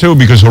upset, too,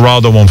 because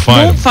Geraldo won't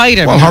fight Won't him. fight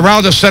him. Well,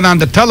 Geraldo said on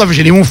the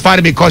television he won't fight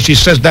him because he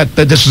says that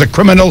this is a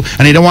criminal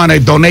and he don't want to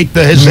donate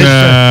his.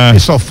 Nah.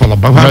 He's so full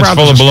of That's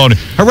full of baloney.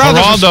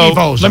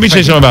 Geraldo, let me tell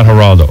you something about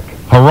Geraldo.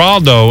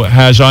 Geraldo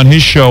has on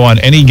his show on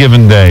any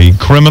given day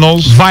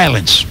criminals,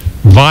 Violence.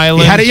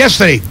 violence. He had it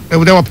yesterday. They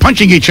were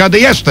punching each other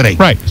yesterday.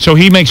 Right. So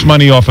he makes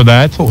money off of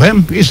that. Who,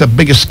 him? He's the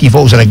biggest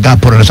schifosa that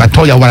God put on us. I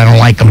told you what I don't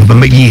like him for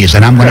years,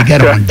 and I'm going to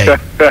get him one day.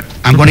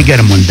 I'm going to get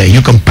him one day.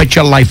 You can put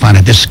your life on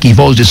it. This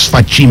schifosa, this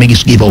facchimi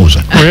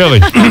schifosa. Really?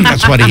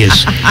 That's what he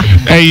is.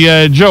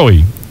 Hey,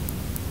 Joey.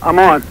 I'm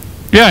on.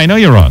 Yeah, I know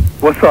you're on.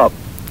 What's up?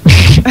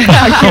 He's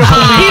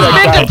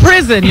been to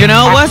prison,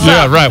 What's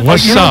Yeah, up? right.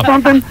 What's You know up?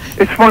 something?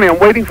 It's funny. I'm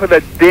waiting for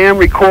that damn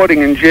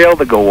recording in jail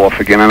to go off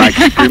again, and I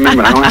keep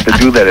remembering I don't have to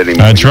do that anymore.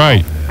 That's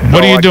right.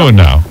 What are you doing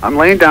now? I'm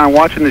laying down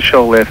watching the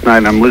show last night,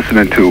 and I'm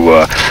listening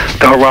to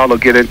Geraldo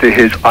get into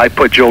his "I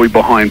put Joey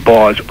behind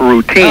bars"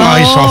 routine. Oh,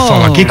 he's so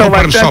full of. He So, can put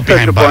like, himself that's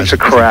such a behind bunch bars. of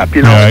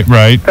crap,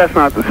 Right. That's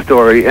not the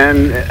story,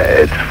 and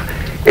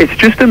it's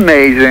just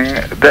amazing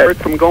that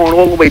from going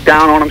all the way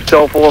down on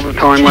himself all the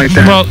time like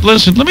that. Well,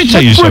 listen, let me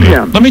tell you What's with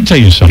something. him? Let me tell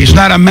you something. He's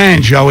not a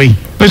man, Joey.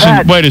 Listen,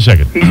 Pat. wait a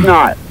second. He's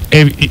not.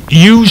 If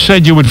you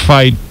said you would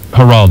fight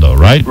Geraldo,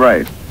 right?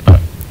 Right.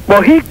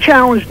 Well, he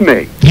challenged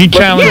me. He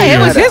challenged Yeah, it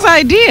you. was his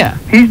idea.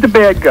 He's the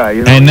bad guy,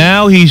 And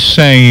now he's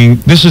saying,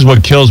 this is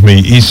what kills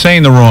me, he's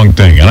saying the wrong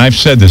thing. And I've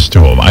said this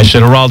to him. I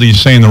said, Geraldo, you're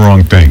saying the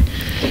wrong thing.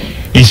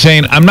 He's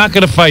saying, I'm not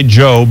going to fight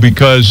Joe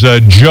because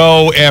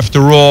Joe,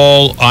 after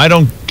all, I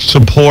don't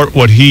support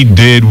what he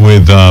did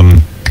with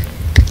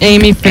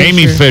Amy Fisher.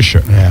 Amy Fisher.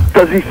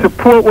 Does he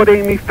support what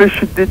Amy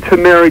Fisher did to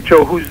Mary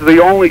Jo, who's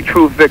the only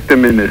true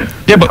victim in this?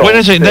 Yeah, but wait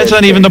a second. That's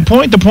not even the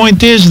point. The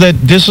point is that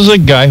this is a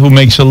guy who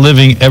makes a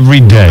living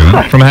every day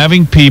from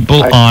having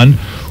people on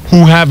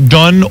who have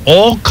done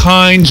all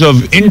kinds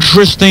of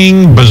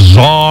interesting,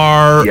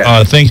 bizarre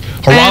things.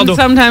 And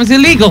sometimes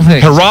illegal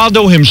things.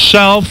 Geraldo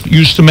himself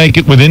used to make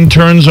it with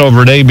interns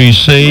over at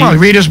ABC. Well,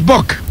 read his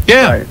book.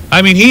 Yeah. Right.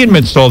 I mean, he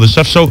admits to all this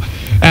stuff. So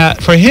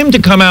for him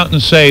to come out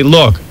and say,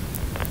 look,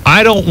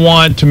 I don't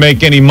want to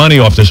make any money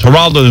off this.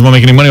 Geraldo doesn't want to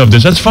make any money off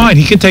this. That's fine.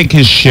 He can take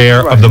his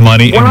share of the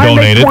money and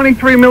donate it. When I make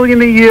 $23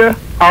 million a year,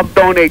 I'll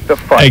donate the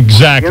fight.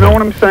 Exactly. You know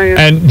what I'm saying?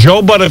 And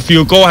Joe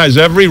Buttafuoco has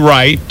every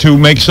right to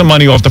make some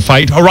money off the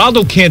fight.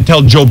 Geraldo can't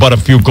tell Joe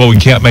Buttafuoco he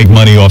can't make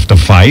money off the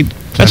fight.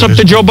 That's up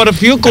to Joe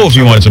Buttafuoco if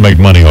he wants to make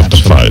money off the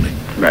fight.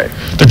 Right.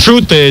 The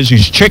truth is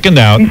he's chickened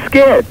out. He's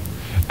scared.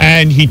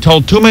 And he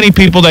told too many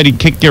people that he'd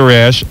kick your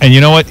ass, and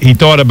you know what? He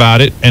thought about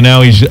it, and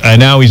now he's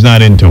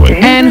not into it.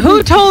 And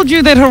who told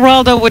you that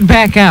Geraldo would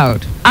back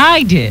out?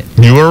 I did.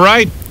 You were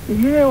right.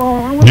 Yeah,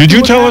 well, Did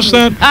you tell us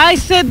that? I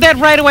said that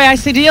right away. I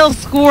said he'll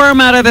squirm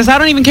out of this. I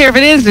don't even care if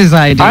it is his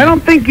idea. I don't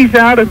think he's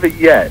out of it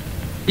yet.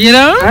 You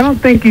know? I don't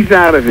think he's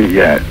out of it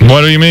yet.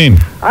 What do you mean?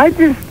 I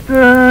just...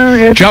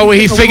 Joey,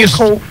 he figures.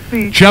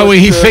 Joey,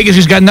 he figures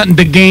he's got nothing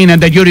to gain,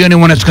 and that you're the only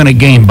one that's going to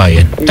gain by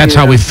it. That's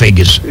how he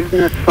figures.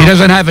 He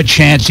doesn't have a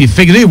chance. He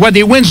figures whether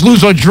he wins,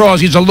 loses, or draws,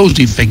 he's a loser.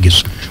 He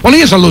figures. Well,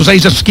 he is a loser.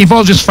 He's a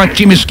schifosa, he's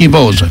facchimi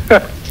schifosa.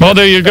 Well,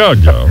 there you go,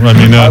 Joe. I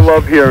mean, I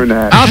love hearing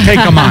that. I'll take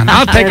him on.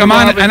 I'll take him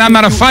on, and I'm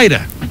not a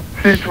fighter.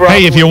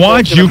 Hey, if you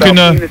want, you can.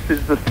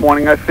 Penises this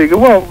morning, I figure.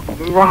 Well,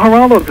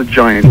 Geraldo's a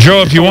giant.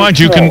 Joe, if you want,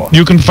 you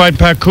can fight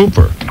Pat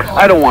Cooper.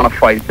 I don't want to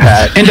fight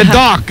Pat. In the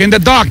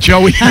dark,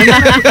 Joey.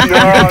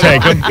 No,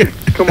 Take him.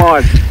 Come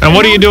on. And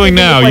what are you doing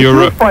now? If I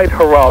You're do fight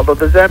Geraldo.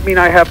 Does that mean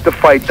I have to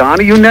fight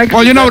Donahue next?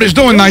 Well, you know what he's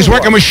doing now. He's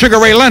working with Sugar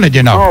Ray Leonard,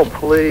 you know. Oh,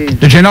 please.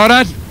 Did you know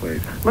that?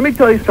 Please. Let me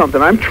tell you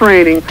something. I'm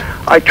training.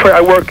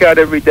 I work out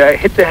every day. I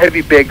hit the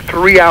heavy bag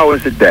 3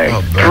 hours a day.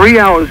 3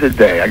 hours a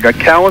day. I got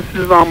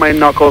calluses on my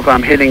knuckles.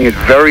 I'm hitting it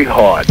very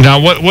hard. Now,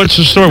 what's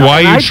the story?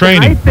 Why are you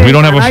training? We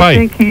don't have a I fight.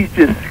 think he's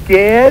just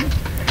scared.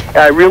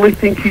 I really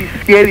think he's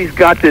scared. He's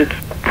got this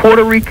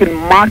Puerto Rican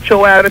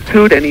macho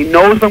attitude, and he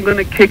knows I'm going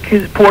to kick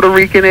his Puerto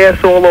Rican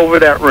ass all over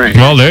that ring.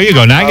 Well, there you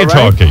go. Now you're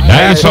talking. Now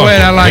That's the way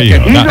I like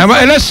it. He's Now,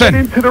 afraid to listen. get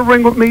into the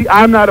ring with me.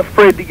 I'm not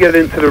afraid to get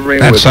into the ring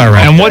with That's him. all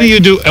right. And what do you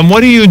do? And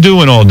what are you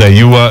doing all day?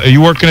 You are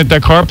you working at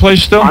that car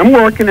place still? I'm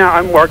working out.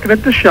 I'm working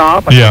at the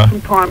shop. I Yeah. have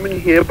some time in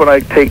here, but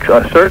I take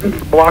a certain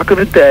block of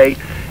the day,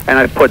 and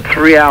I put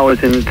 3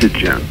 hours into the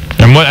gym.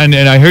 And what? And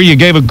I hear you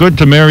gave it good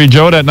to Mary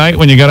Jo that night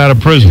when you got out of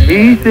prison.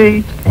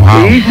 Easy.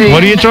 Wow. Easy.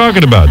 What are you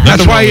talking about? That's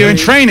Nothing why wrong you're in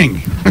with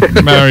training.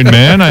 a married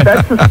man.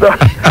 That's the stuff.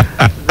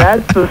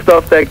 That's the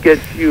stuff that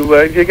gets you.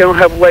 You don't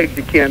have legs,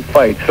 you can't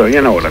fight. So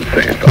you know what I'm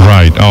saying.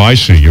 Right. Oh, I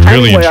see. You're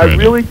really Anyway, in I training.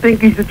 really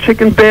think he's a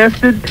chicken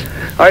bastard.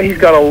 He's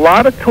got a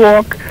lot of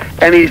talk,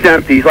 and he's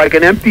empty. He's like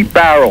an empty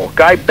barrel.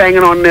 Guy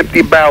banging on an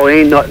empty barrel,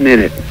 ain't nothing in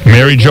it.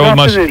 Mary Jo Nothing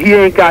must. in it. He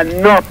ain't got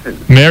nothing.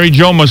 Mary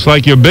Jo must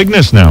like your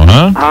bigness now,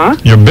 huh? Huh?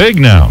 You're big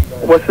now.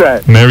 What's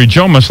that? Mary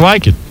Jo must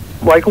like it.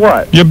 Like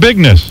what? Your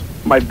bigness.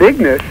 My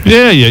bigness?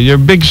 Yeah, you're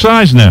big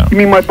size now. You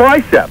mean my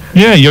biceps?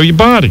 Yeah, your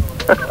body.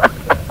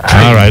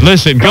 All right,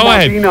 listen, Come go on,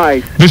 ahead. be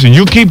nice. Listen,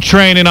 you keep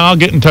training. I'll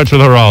get in touch with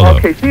Geraldo.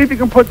 Okay, see if you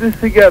can put this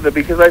together,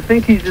 because I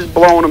think he's just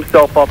blowing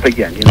himself up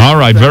again. You know? All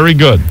right, very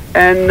good.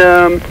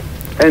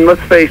 And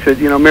let's face it,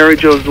 Mary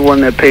Jo's the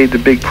one that paid the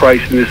big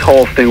price in this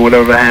whole thing,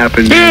 whatever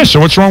happened. Yeah, so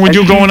what's wrong with And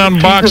you going on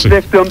she's boxing?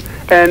 a victim,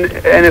 and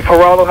if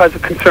Geraldo has a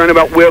concern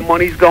about where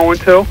money's going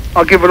to,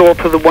 I'll give it all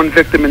to the one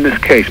victim in this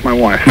case, my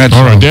wife. That's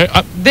All right,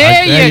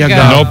 There you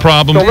go. no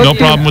problem. So let's No see-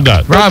 problem with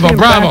that. Bravo, Let's see him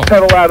bravo,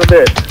 backpedal out of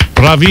this.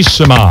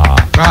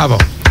 Bravissima. bravo.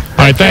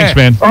 All right, thanks,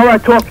 man. All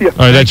right, talk to you. All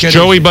right, that's Take it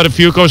Joey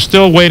Buttafuoco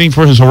still waiting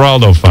for his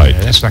Geraldo fight.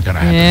 That's not going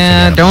to happen.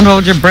 Yeah, don't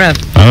hold your breath.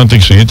 I don't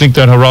think so. You think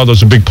that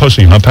Geraldo's a big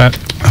pussy, huh, Pat?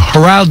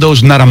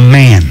 Geraldo's not a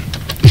man.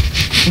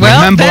 Well,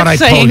 Remember what I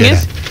that's told you.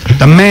 saying That.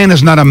 The man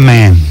is not a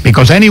man,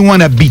 because anyone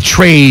that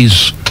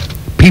betrays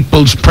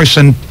people's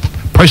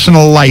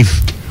personal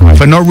life Right.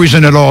 for no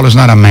reason at all is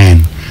not a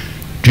man.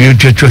 You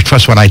just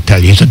trust what I tell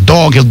you. He's a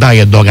dog. He'll die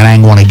a dog, and I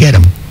ain't going to get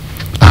him.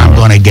 I'm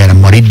going to get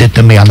him. What he did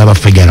to me, I'll never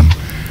forget him.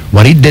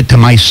 What he did to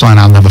my son,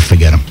 I'll never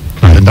forget him.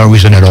 Right. For no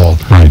reason at all.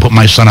 Right. Put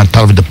my son on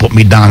television to put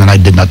me down, and I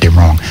did nothing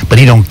wrong. But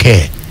he don't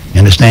care. You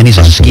understand? He's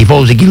a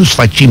schifosa. Gilus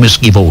facima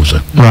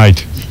schifosa.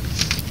 Right.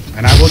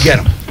 And I will get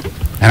him.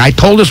 And I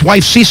told his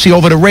wife, Cece,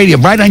 over the radio,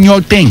 right on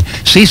your thing,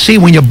 Cece,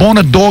 when you're born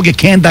a dog, you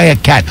can't die a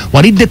cat.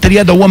 What he did to the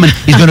other woman,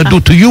 he's going to do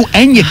to you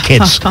and your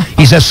kids.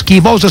 He's a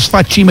schifosa,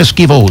 facima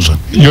schifosa.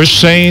 You're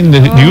saying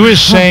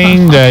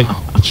that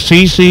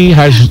Cece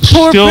has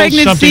Poor still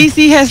pregnant something.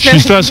 Cece has She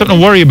still has something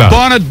to worry about.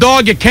 Born a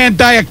dog, you can't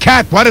die a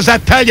cat. What does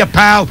that tell you,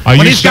 pal? Are When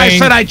you these guys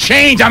saying- said I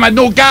changed, I'm a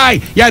new guy.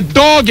 You're a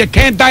dog, you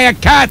can't die a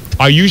cat.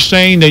 Are you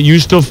saying that you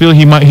still feel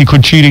he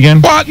could cheat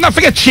again? Well, no,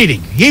 forget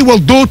cheating. He will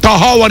do to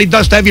her what he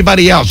does to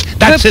everybody else.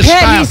 That's But his Pat,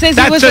 style. he says he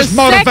That's was his a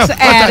motive.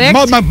 sex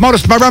addict.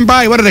 Modus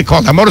operandi. What do they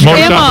call that? Modus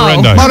Modus Ammo.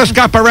 operandi. Modus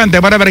operandi,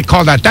 whatever they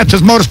call that. That's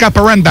his modus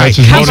operandi. That's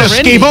his He's modus-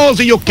 a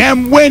schifosa. You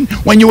can't win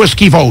when you're a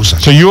schifosa.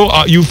 So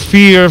you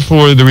fear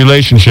for the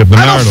relationship, the I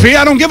don't marital. fear.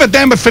 I don't give a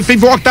damn if he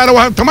walked out of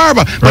her tomorrow.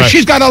 But Right.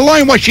 she's got to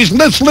learn what she's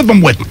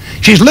living with.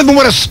 She's living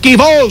with a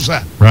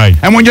schifosa. Right.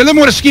 And when you're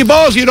living with a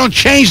schifosa, you don't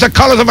change the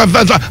colors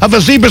of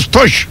a zebra's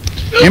tush.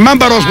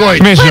 Remember those words.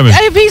 Let me ask you But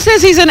something. if he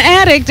says he's an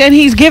addict and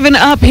he's given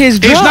up his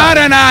drug. He's not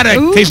an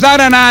addict. Ooh. He's not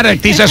an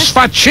addict. He's a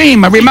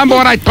sfachim. Remember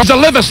what I told the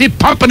liver seat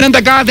pumping in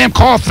the goddamn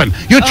coffin.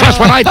 You trust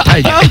what I tell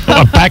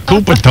you. Pat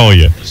Cooper told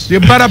you. You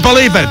better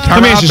believe it.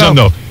 Let me ask you something,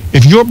 though.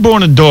 If you're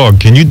born a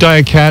dog, can you die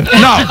a cat? No.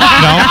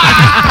 No?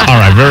 All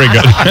right, very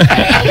good.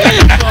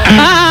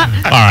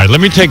 All right, let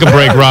me take a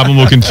break, Robin.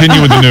 We'll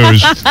continue with the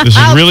news. This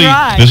is really,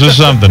 try. this is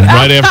something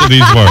right after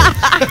these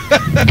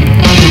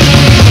words.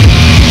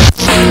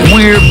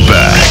 We're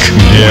back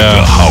with Yeah.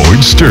 the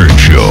Howard Stern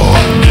Show.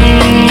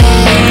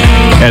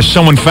 As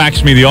someone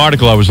faxed me the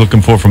article I was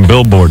looking for from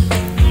Billboard.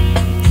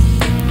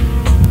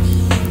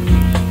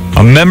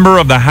 A member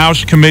of the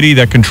House committee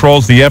that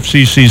controls the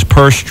FCC's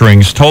purse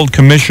strings told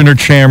Commissioner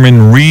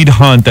Chairman Reed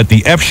Hunt that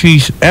the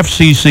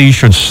FCC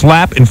should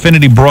slap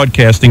Infinity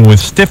Broadcasting with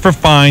stiffer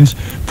fines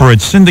for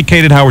its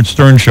syndicated Howard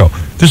Stern show.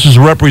 This is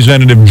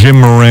Representative Jim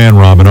Moran,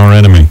 Robin, our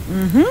enemy.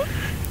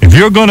 If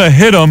you're going to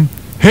hit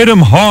him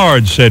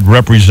hard, said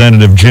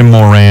Representative Jim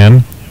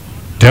Moran,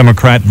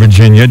 Democrat,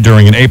 Virginia,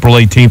 during an April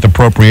 18th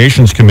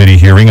Appropriations Committee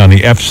hearing on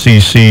the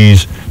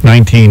FCC's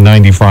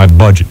 1995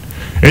 budget.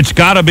 It's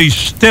got to be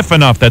stiff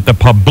enough that the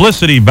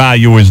publicity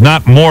value is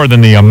not more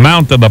than the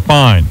amount of the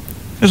fine.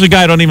 There's a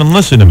guy who don't even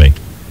listen to me.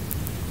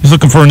 He's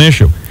looking for an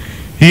issue.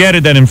 He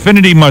added that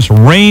Infinity must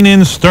rein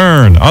in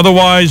Stern.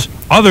 Otherwise,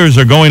 others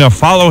are going to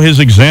follow his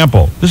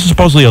example. This is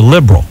supposedly a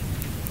liberal,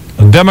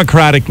 a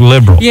Democratic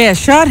liberal. Yeah,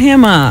 shut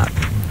him up.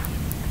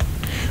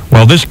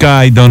 Well, this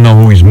guy don't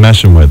know who he's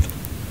messing with.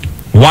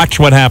 Watch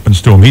what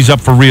happens to him. He's up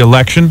for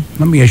re-election.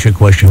 Let me ask you a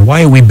question.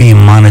 Why are we being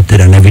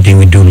monitored on everything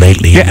we do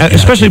lately? Yeah,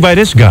 especially by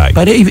this guy.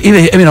 But, they're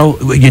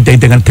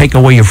going to take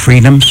away your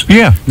freedoms.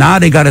 Yeah. Now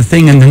they got a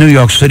thing in New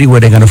York City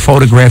where they're going to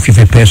photograph you if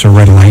you pass a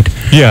red light.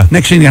 Yeah.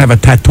 Next thing, you're going to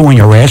have a tattoo on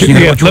your ass.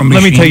 Yeah, let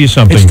me tell you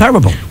something. It's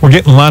terrible. We're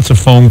getting lots of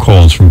phone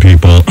calls from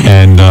people,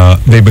 and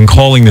they've been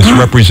calling this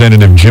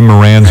Representative Jim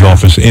Moran's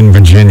office in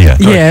Virginia.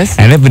 Yes.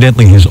 And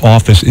evidently his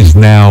office is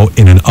now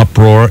in an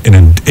uproar,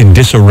 in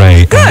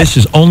disarray. Good. And this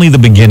is only the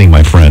beginning,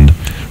 my friend.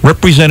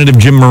 Representative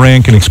Jim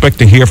Moran can expect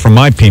to hear from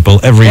my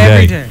people every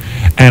day.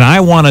 And I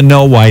want to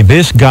know why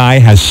this guy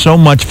has so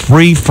much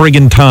free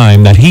friggin'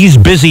 time that he's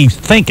busy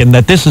thinking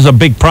that this is a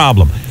big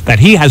problem, that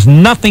he has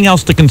nothing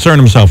else to concern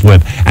himself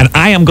with. And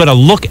I am going to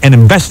look and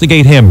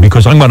investigate him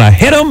because I'm going to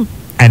hit him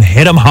and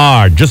hit him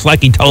hard, just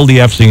like he told the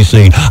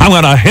FCC. I'm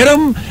going to hit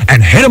him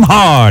and hit him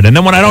hard. And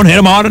then when I don't hit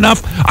him hard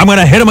enough, I'm going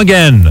to hit him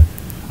again.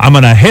 I'm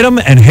going to hit him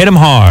and hit him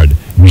hard.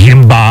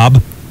 Jim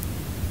Bob,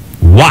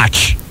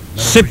 watch.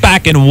 Sit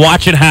back and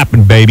watch it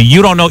happen, baby.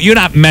 You don't know. You're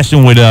not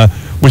messing with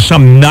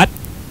some nut.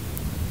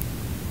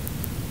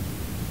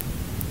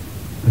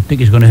 I think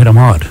he's going to hit him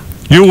hard.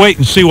 You wait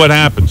and see what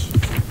happens.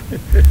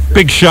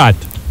 Big shot,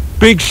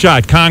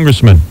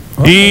 Congressman.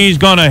 He's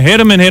going to hit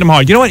him and hit him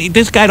hard. You know what?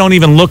 This guy don't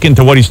even look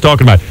into what he's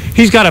talking about.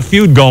 He's got a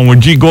feud going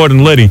with G.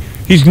 Gordon Liddy.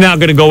 He's now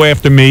going to go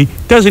after me.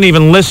 Doesn't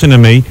even listen to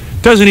me.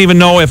 Doesn't even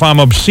know if I'm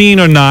obscene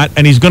or not.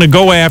 And he's going to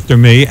go after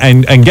me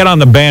and get on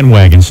the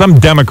bandwagon. Some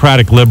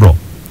Democratic liberal.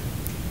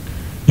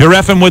 You're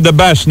effing with the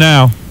best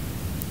now.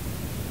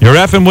 You're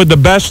effing with the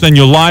best, and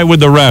you lie with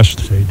the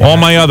rest. All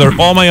my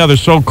other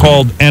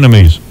so-called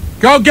enemies.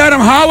 Go get him,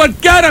 Howard.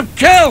 Get him.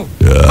 Kill.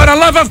 For the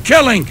love of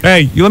killing.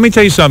 Hey, let me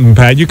tell you something,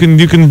 Pat. You can.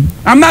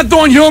 I'm not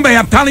doing humor.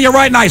 I'm telling you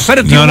right now. I said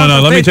it to you.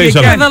 No. Let me tell you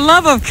something. For the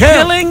love of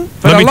killing?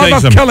 For the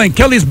love of killing.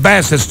 Kill these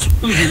bastards.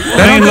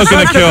 I ain't looking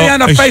to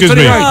kill. Excuse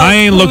me. I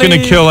ain't looking to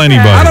kill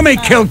anybody. I don't mean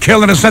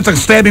kill in the sense of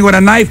stabbing with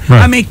a knife.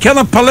 Right. I mean kill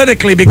them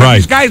politically because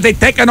these guys, they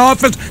take an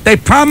office, they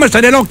promise,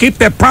 and they don't keep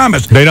their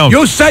promise. They don't.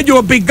 You said you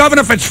would be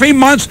governor for 3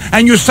 months,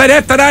 and you said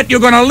after that you're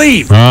going to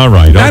leave. All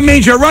right. That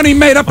means you're running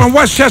mate up in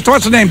Westchester.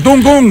 What's his name?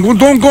 Dungung.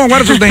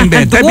 What is his name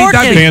there?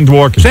 Dan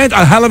Dworkin.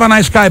 A hell of a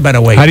nice guy, by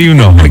the way. How do you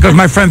know? Because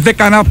my friend Vic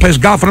Arnell plays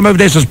golf with him every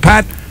day. Says,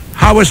 Pat,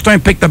 Howard Stern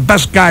picked the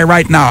best guy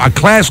right now. A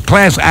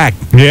class act.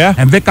 Yeah?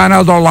 And Vic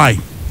Arnell don't lie.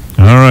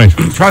 All right.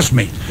 Trust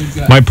me.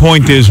 My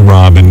point is,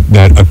 Robin,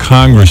 that a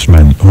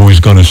congressman who is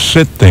going to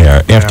sit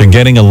there after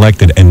getting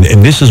elected, and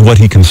this is what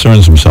he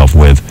concerns himself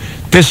with,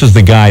 this is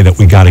the guy that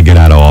we got to get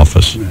out of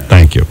office.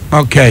 Thank you.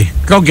 Okay.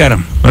 Go get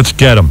him. Let's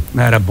get him.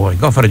 Attaboy.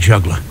 Go for the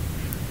juggler.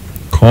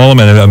 Call him,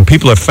 and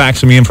people are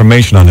faxing me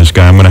information on this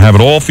guy. I'm going to have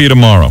it all for you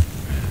tomorrow.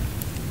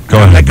 Go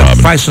ahead, Like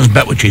Robin. Fison's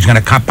bet with you. He's going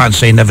to cop out and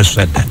say he never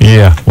said that.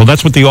 Yeah. Well,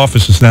 that's what the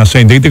office is now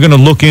saying. They're going to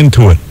look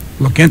into it.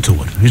 Look into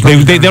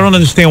it. They don't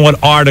understand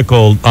what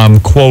article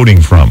I'm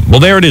quoting from. Well,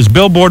 there it is.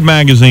 Billboard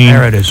magazine.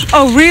 There it is.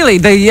 Oh, really?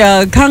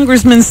 The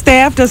congressman's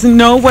staff doesn't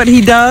know what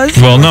he does?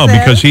 Well, no,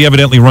 because he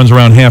evidently runs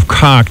around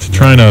half-cocked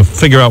trying to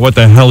figure out what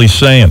the hell he's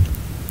saying.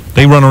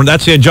 They run around.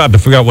 That's their job, to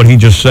figure out what he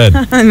just said.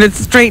 And let's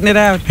straighten it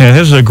out. Yeah,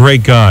 this is a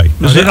great guy.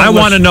 I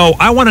want to know.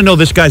 I want to know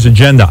this guy's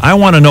agenda. I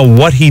want to know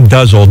what he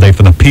does all day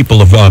for the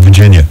people of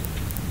Virginia.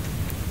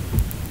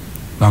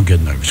 Don't get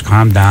nervous.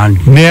 Calm down.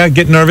 Yeah,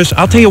 get nervous.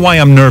 I'll tell you why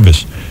I'm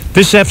nervous.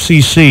 This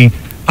FCC,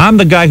 I'm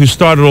the guy who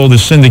started all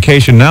this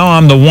syndication. Now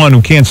I'm the one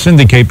who can't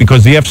syndicate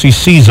because the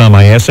FCC's on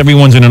my ass.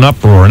 Everyone's in an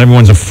uproar and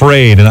everyone's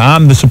afraid. And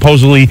I'm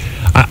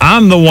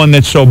the one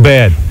that's so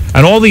bad.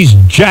 And all these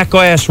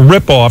jackass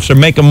rip-offs are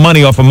making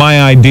money off of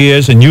my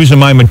ideas and using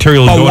my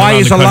material. But why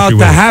is allowed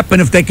to happen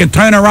if they can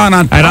turn around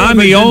on television?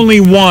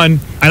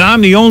 And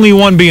I'm the only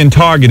one being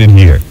targeted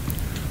here.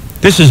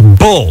 This is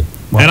bull.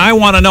 And I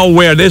want to know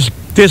where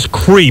this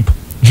creep,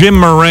 Jim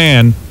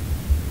Moran,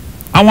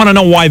 I want to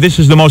know why this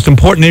is the most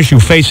important issue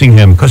facing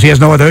him. Because he has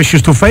no other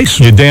issues to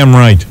face. You're damn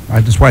right.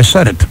 That's why I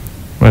said it.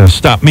 Well,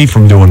 stop me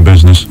from doing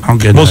business.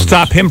 We'll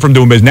stop him from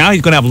doing business. Now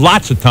he's going to have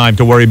lots of time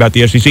to worry about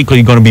the FCC because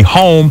he's going to be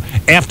home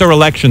after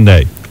Election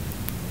Day.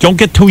 Don't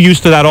get too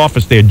used to that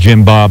office there,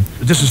 Jim Bob.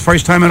 Is this his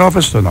first time in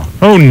office or no?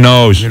 Who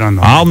knows? You don't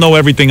know. I'll know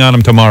everything on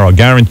him tomorrow.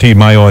 Guaranteed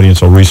my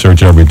audience will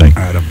research everything.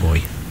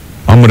 Attaboy.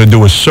 I'm going to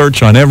do a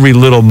search on every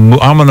little move.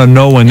 I'm going to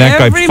know when that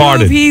guy farted. Every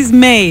move he's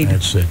made.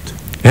 That's it.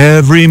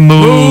 Every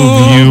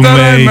move you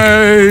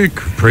make.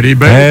 Pretty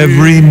baby.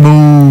 Every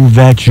move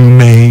that you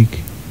make.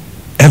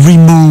 Every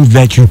move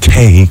that you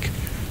take.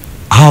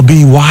 I'll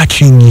be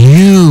watching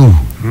you.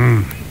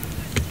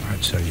 I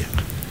tell you.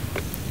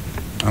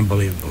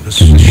 Unbelievable.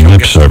 This is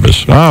lip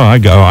service. Oh,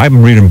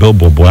 I'm reading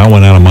Billboard, boy. I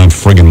went out of my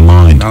friggin'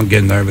 mind. Don't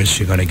get nervous.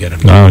 You're going to get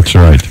him. No, it's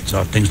all right.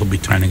 So things will be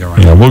turning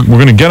around. Yeah, we're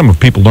going to get him if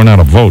people learn how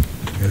to vote.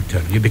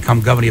 You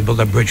become governor, you build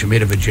a bridge, you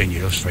made a Virginia,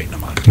 you'll straighten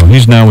them out. Well,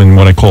 he's now in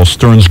what I call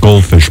Stern's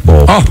Goldfish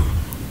Bowl. Oh,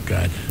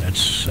 God,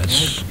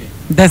 that's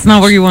That's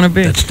not where you want to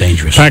be. That's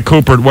dangerous. Pat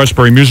Cooper at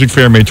Westbury Music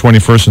Fair, May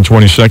 21st and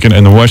 22nd,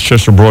 and the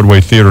Westchester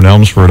Broadway Theater in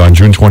Elmsford on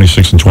June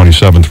 26th and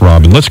 27th,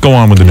 Robin. Let's go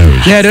on with the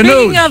news. Yeah, the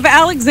Speaking news. of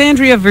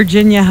Alexandria,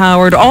 Virginia,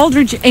 Howard,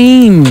 Aldrich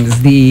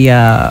Ames,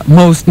 the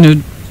most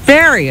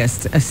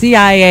nefarious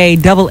CIA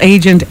double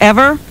agent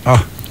ever,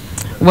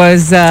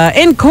 was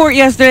in court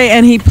yesterday,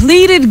 and he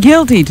pleaded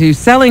guilty to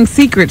selling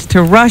secrets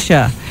to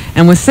Russia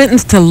and was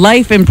sentenced to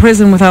life in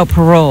prison without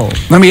parole.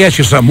 Let me ask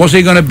you something. Was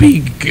he going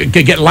to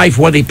get life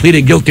whether he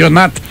pleaded guilty or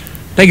not?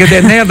 They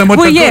nailed him with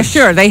Well, the yeah, goods.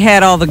 sure, they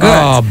had all the goods.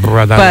 Oh,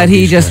 brother. But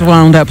he just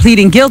wound up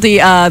pleading guilty.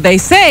 They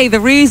say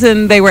the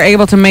reason they were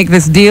able to make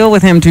this deal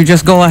with him to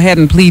just go ahead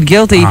and plead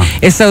guilty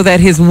is so that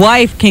his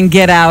wife can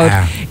get out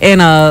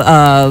in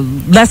a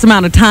less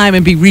amount of time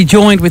and be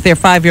rejoined with their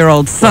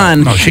 5-year-old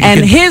son.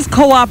 And his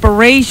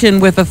cooperation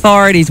with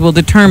authorities will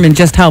determine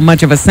just how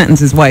much of a sentence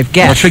his wife Well,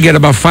 gets. she'll get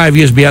about 5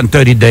 years beyond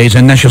 30 days,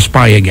 and then she'll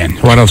spy again.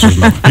 What else is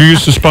new? You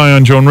used to spy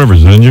on Joan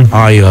Rivers, didn't you?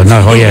 Oh, yeah.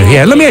 No, oh, yeah,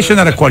 yeah. Let me ask you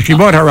another question. You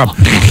brought her up.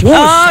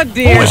 Oh,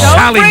 dear. Who is Don't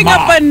Sally bring Ma?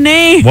 up a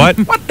name. What?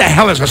 What the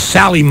hell is a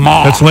Sally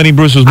Ma? That's Lenny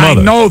Bruce's mother.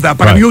 I know that,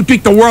 but Right. you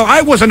think the world...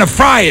 I was in the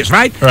Friars,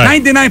 right?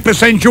 Right.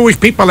 99% Jewish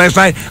people last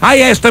night. I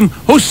asked them,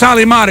 who's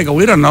Sally Ma? They go,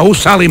 we don't know. Who's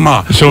Sally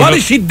Ma? So What no-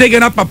 is she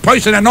digging up a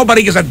person that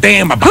nobody gives a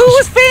damn about? Who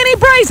was Fanny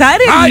Bryce? I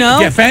didn't know.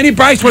 Yeah, Fanny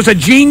Bryce was a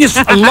genius,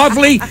 a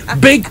lovely,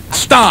 big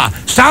star.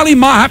 Sally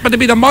Ma happened to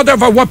be the mother of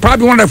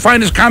probably one of the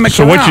finest comics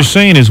So around. what you're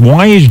saying is,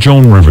 why is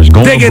Joan Rivers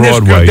going to Digging this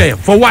good Broadway there.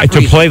 For what to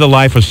reason? play the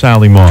life of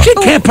Sally Ma? She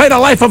can't play the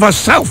life of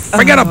herself.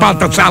 Forget about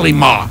the Sally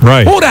Ma.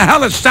 Right. Who the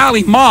hell is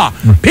Sally Ma?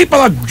 People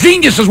are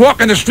geniuses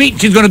walking the street,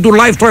 and she's going to do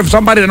life story of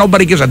somebody that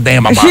nobody gives a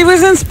damn about. She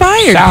was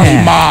inspired. Sally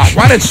Pat.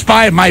 Ma. What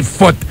inspired my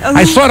foot?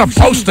 I saw the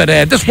poster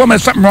there. This woman,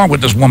 there's something wrong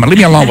with this woman. Leave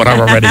me alone with her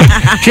already.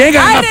 She ain't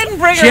got I enough. didn't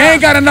bring She her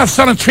ain't got enough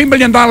selling $3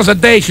 million a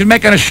day. She's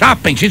making a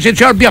shopping. She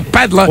ought to be a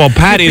peddler. Well,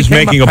 Pat She is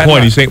became making a peddler.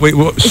 point. He's saying, wait,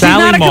 well, She's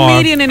Sally not a Ma...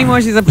 comedian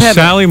anymore. She's a peddler.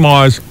 Sally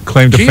Ma's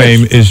claim to She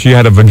fame is she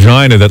had a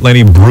vagina that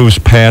Lenny Bruce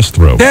passed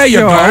through. There you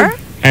Sure. go.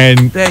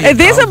 And There you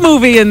There's go. a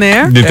movie in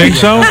there. you think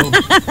so?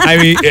 I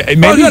mean,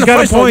 maybe he's got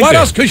a First of all, point what there.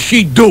 else could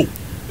she do?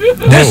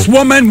 This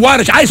woman, what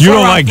is I saw You don't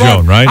her on like Broad-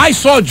 Joan, right? I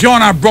saw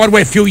Joan on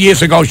Broadway a few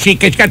years ago. She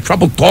got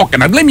trouble talking.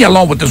 Leave me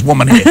alone with this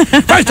woman here.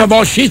 First of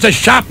all, she's a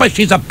shopper.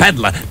 She's a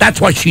peddler. That's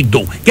what she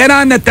do. Get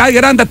on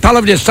the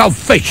television, sell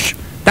fish.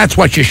 That's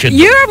what you should do.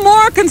 You're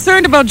more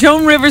concerned about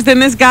Joan Rivers than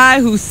this guy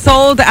who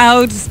sold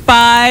out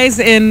spies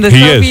in the He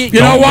Soviet is. You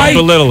know Don't why?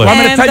 belittle it. Want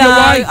me to and tell you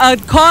why?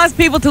 caused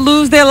people to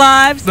lose their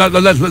lives.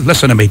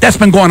 Listen to me. That's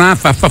been going on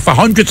for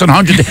hundreds and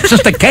hundreds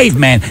since the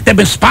caveman. They've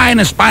been spying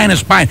and spying and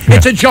spying.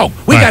 It's a joke.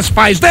 We Right. got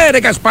spies there. They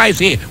got spies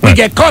here. We Right.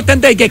 get caught,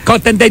 then they get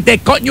caught, then they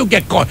caught, and you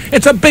get caught.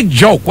 It's a big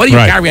joke. What are you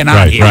Right, carrying on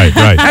right, here? right.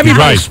 He's Everybody's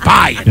right.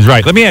 spying. He's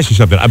right. Let me ask you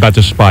something about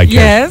the spy case.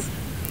 Yes.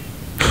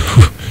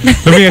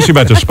 Let me ask you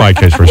about the spy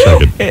case for a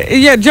second.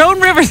 Yeah,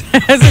 Joan Rivers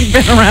hasn't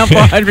been around for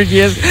 100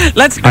 years.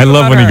 Let's I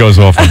love when he goes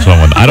off on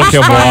someone. I don't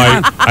care spying why.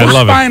 on- I who's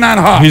love spying it. on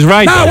her? He's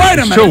right. No, though. wait a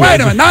It's minute, true. wait a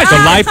minute. No, the she-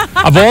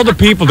 life of all the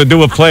people to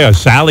do a play of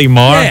Sally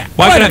Ma. Yeah.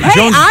 Why Wait can a I, minute.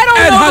 Joan, I don't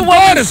And know her the whole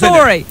daughter's in it.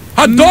 story.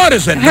 Her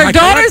daughter's in it. Am Her I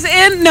daughter's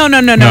correct? in. No,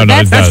 No,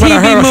 that's that's the what I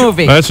TV heard.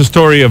 movie. that's the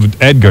story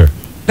of Edgar.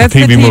 That's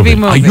the TV TV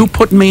movie. Are you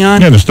putting me on?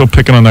 Yeah, they're still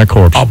picking on that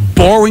corpse. A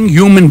boring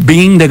human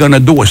being they're going to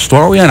do a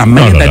story on? A No,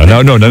 man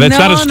that... no. That's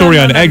not a story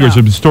on Edgar. It's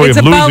a story It's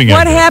of about losing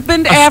what Edgar.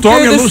 happened A after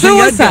story of the losing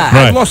Edgar. suicide.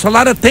 Right. I've lost a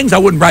lot of things. I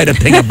wouldn't write a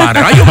thing about it.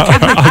 Are you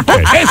kidding me?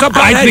 Who cares about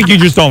I think Edgar? you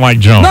just don't like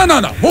Joan.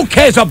 No. Who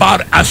cares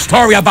about a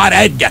story about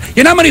Edgar?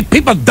 You know how many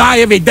people die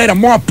every day that are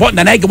more important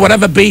than Edgar would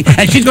ever be?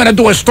 And she's going to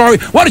do a story.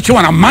 What did you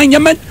want, a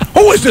monument?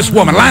 Who is this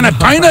woman? Lana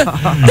Turner?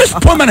 This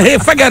woman here,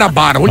 forget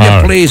about it, will you All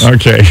right. please?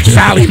 Okay.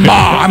 Sally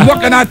Ma. I'm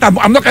looking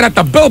at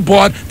the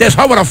billboard. There's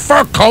her with a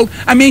fur coat.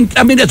 I mean,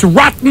 it's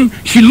rotten.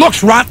 She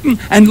looks rotten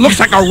and looks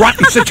like a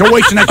rotten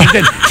situation that she's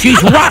in.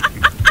 She's rotten.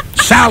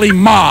 Sally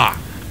Ma.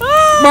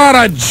 What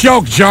a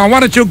joke, John. Why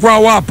don't you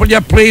grow up? Will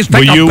you please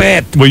take a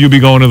bath? Will you be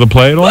going to the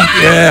play at all?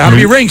 Yeah, I'll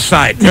be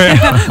ringside. Be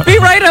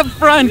right up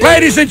front.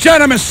 Ladies and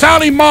gentlemen,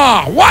 Sally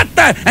Ma. What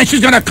the? And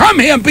she's going to come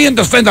here and be in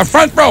the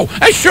front row.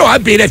 Hey, sure,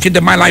 I'd be there if she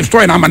did my life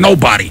story and I'm a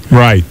nobody.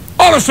 Right.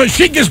 All of a sudden,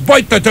 she gives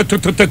birth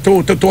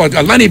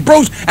to Lenny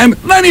Bruce,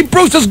 and Lenny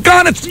Bruce is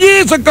gone. It's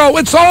years ago.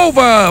 It's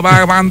over.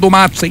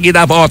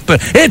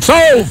 It's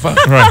over.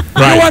 Right.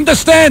 You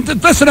understand?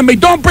 Listen to me.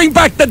 Don't bring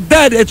back the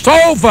dead. It's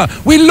over.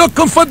 We're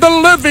looking for the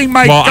living,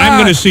 my Well, God. I'm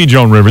going to see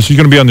Joan Rivers. She's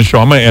going to be on the show.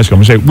 I'm going to ask her.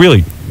 I'm going to say,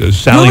 really,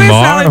 Sally Who is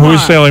Ma? Sally Who is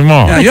Ma? Sally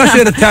Ma? Yeah, you're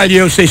here to tell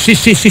you,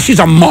 she's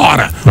a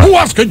martyr. Who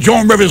else could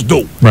Joan Rivers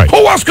do? Right.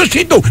 Who else could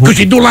she do? Could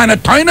she do Lana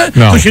Turner?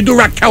 No. Could she do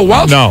Raquel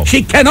Welch? No.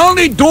 She can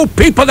only do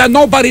people that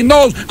nobody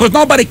knows because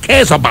nobody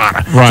cares about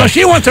her. Right. So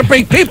she wants to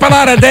bring people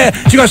out of there.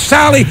 She goes,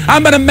 Sally,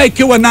 I'm going to make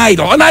you an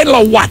idol. An idol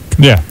of what?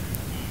 Yeah.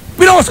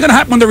 You know what's going to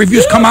happen when the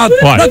reviews come out?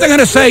 What? What they're going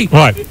to say?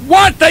 What?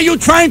 What are you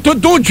trying to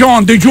do,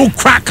 John? Did you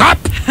crack up?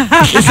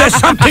 Is there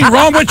something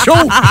wrong with you?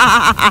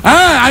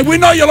 We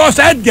know you lost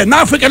Edgar.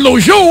 Now if we can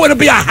lose you, it'll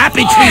be a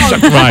happy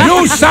treason. Right.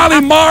 You, Sally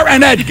Marr,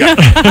 and Edgar. All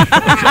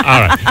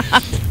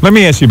right. Let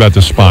me ask you about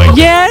the spine.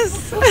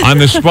 Yes. On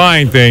the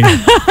spine thing.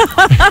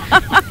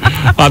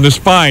 on the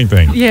spying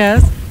thing.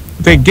 Yes.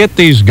 They get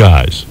these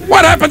guys.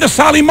 What happened to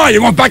Sally Ma? You're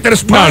going back to the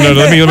spy? No,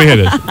 let me hear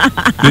this.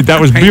 That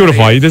was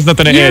beautiful. There's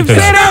nothing to add to said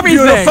that.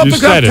 everything. Beautiful, You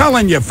because said I'm it.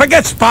 telling you,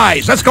 forget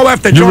spies. Let's go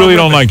after You Joan really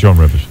Rivers. don't like Joan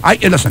Rivers.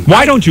 Listen.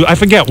 Why don't you? I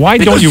forget. Why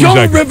don't Because you Joan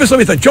exactly? Rivers, let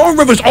me tell you, Joan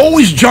Rivers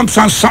always jumps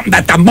on something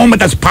at the moment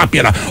that's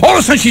popular. All of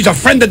a sudden, she's a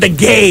friend of the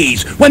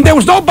gays. When there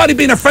was nobody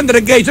being a friend of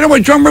the gays, you know where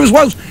Joan Rivers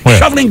was? Where?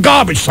 Shoveling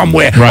garbage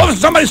somewhere. Right. All of a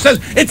sudden, somebody says,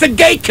 it's a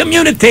gay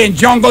community, and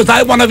Joan goes,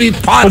 I want to be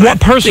part But of what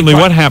it. personally?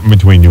 What happened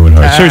between you and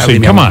her? Seriously,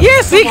 leave me come on. alone.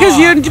 Yes, see, because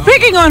you're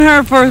picking on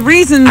her for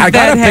reasons I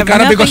gotta that have pick on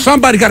her nothing. because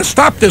somebody got to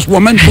stop this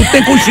woman who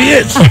think who she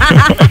is.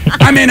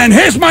 I mean, and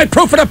here's my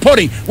proof of the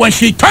pudding. When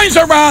she turns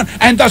around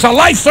and does a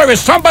life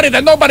service, somebody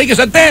that nobody gives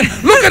a damn,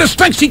 look at the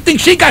strength she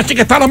thinks she got. She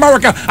can tell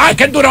America, I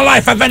can do the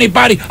life of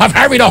anybody, of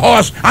Harry the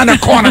horse on the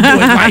corner doing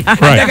life.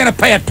 And Right. they're going to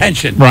pay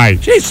attention.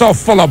 Right. She's so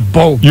full of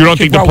bull. You don't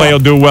She think the grow play up. will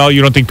do well?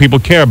 You don't think people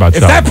care about If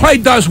Sally that Ma? play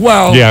does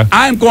well, Yeah.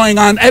 I'm going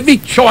on every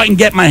show I can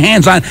get my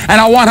hands on, and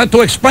I want her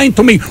to explain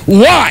to me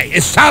why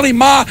is Sally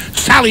Ma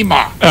Sally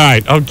Ma. All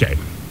right. Okay.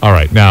 All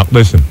right. Now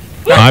listen.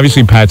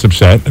 Obviously, Pat's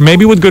upset.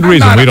 Maybe with good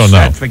reason. not We don't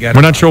upset. know. Forget We're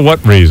it. not sure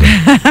what reason.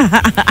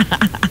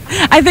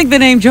 I think the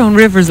name Joan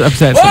Rivers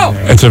upsets Whoa! me.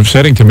 It's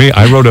upsetting to me.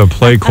 I wrote a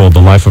play called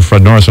The Life of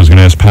Fred Norris. I was going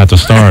to ask Pat to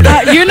star in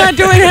it. You're not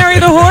doing Harry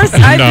the Horse?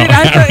 I No. did.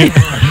 I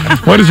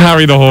thought. What is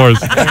Harry the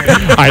Horse?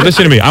 All right,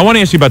 listen to me. I want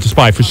to ask you about the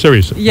spy for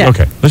serious. Yeah.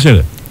 Okay, listen to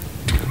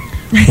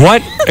it.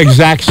 What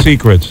exact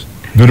secrets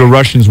do the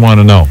Russians want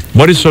to know?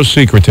 What is so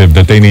secretive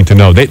that they need to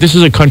know? This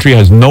is a country that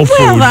has no food.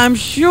 Well, I'm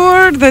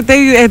sure that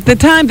they, at the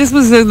time, this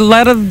was a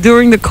lot of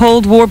during the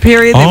Cold War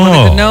period. They wanted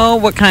Oh. to know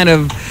what kind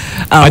of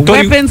I thought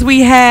weapons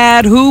we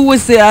had, who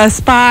was a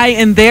spy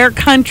in their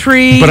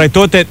country. But I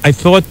thought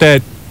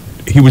that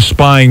he was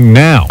spying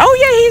now. Oh,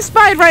 yeah, he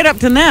spied right up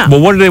to now.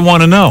 Well, what do they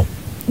want to know?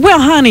 Well,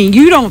 honey,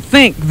 you don't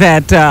think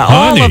that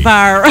all Honey. of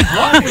our...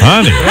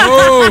 Honey.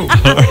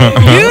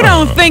 You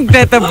don't think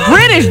that the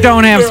British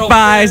don't have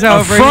spies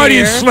over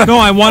Freudian here? slip. No,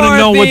 I want to Or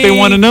know what they the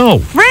want to know.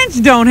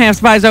 French don't have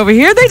spies over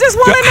here. They just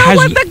want to know Has-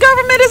 what the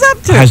government is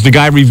up to. Has the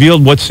guy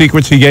revealed what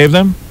secrets he gave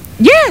them?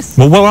 Yes.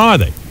 Well, what are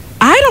they?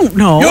 I don't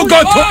know. You go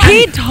to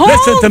He told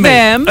listen to me.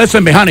 them.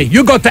 Listen to me, honey.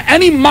 You go to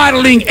any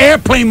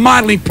airplane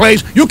modeling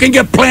place, you can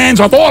get plans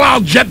of all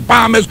our jet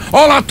bombers,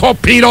 all our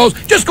torpedoes.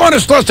 Just go in the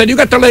store and say, you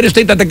got the latest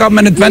thing that the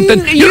government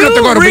invented. You don't have to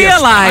go to be a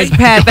realize, spy.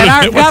 Pat, that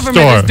our What government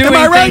store? is doing Am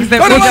I right? things that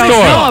What we store?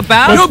 don't know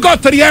about. You go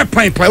to the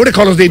airplane place. What do they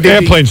call those? The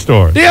Airplane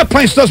store. The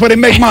airplane stores where they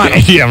make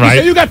models. Yeah, right.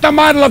 You say, you got the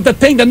model of the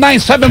thing, the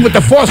 97 with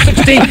the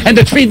 416 and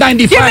the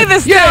 395. Give me the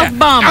stealth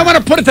bomber. I want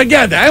to put it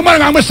together. I'm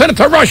going to send it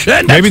to Russia.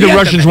 And Maybe that's the end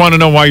of Russians it. want to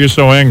know why you're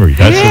so angry.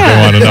 That's what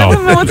they want to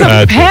know. What's up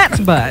That's it. Pat's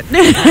butt?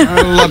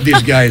 I love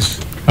these guys.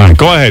 All right,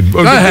 go ahead.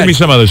 Give ahead. me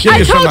some other stuff. I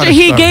Give me some told you other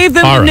he stuff. gave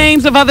them All the right.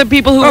 names of other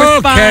people who were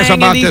Who cares spying,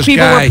 about and these this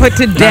people guy? were put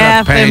to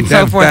death and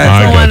so forth and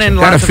I so got on, you. and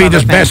Got to lots of feed other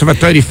this bastard things.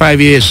 for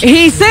 35 years.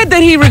 He said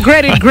that he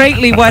regretted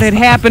greatly what had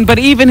happened, but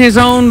even his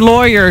own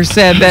lawyer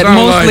said that own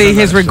mostly lawyer,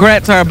 his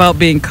regrets are about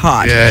being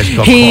caught. Yeah, it's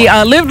got He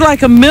caught. lived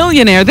like a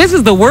millionaire. This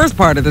is the worst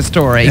part of the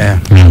story. Yeah.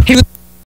 He was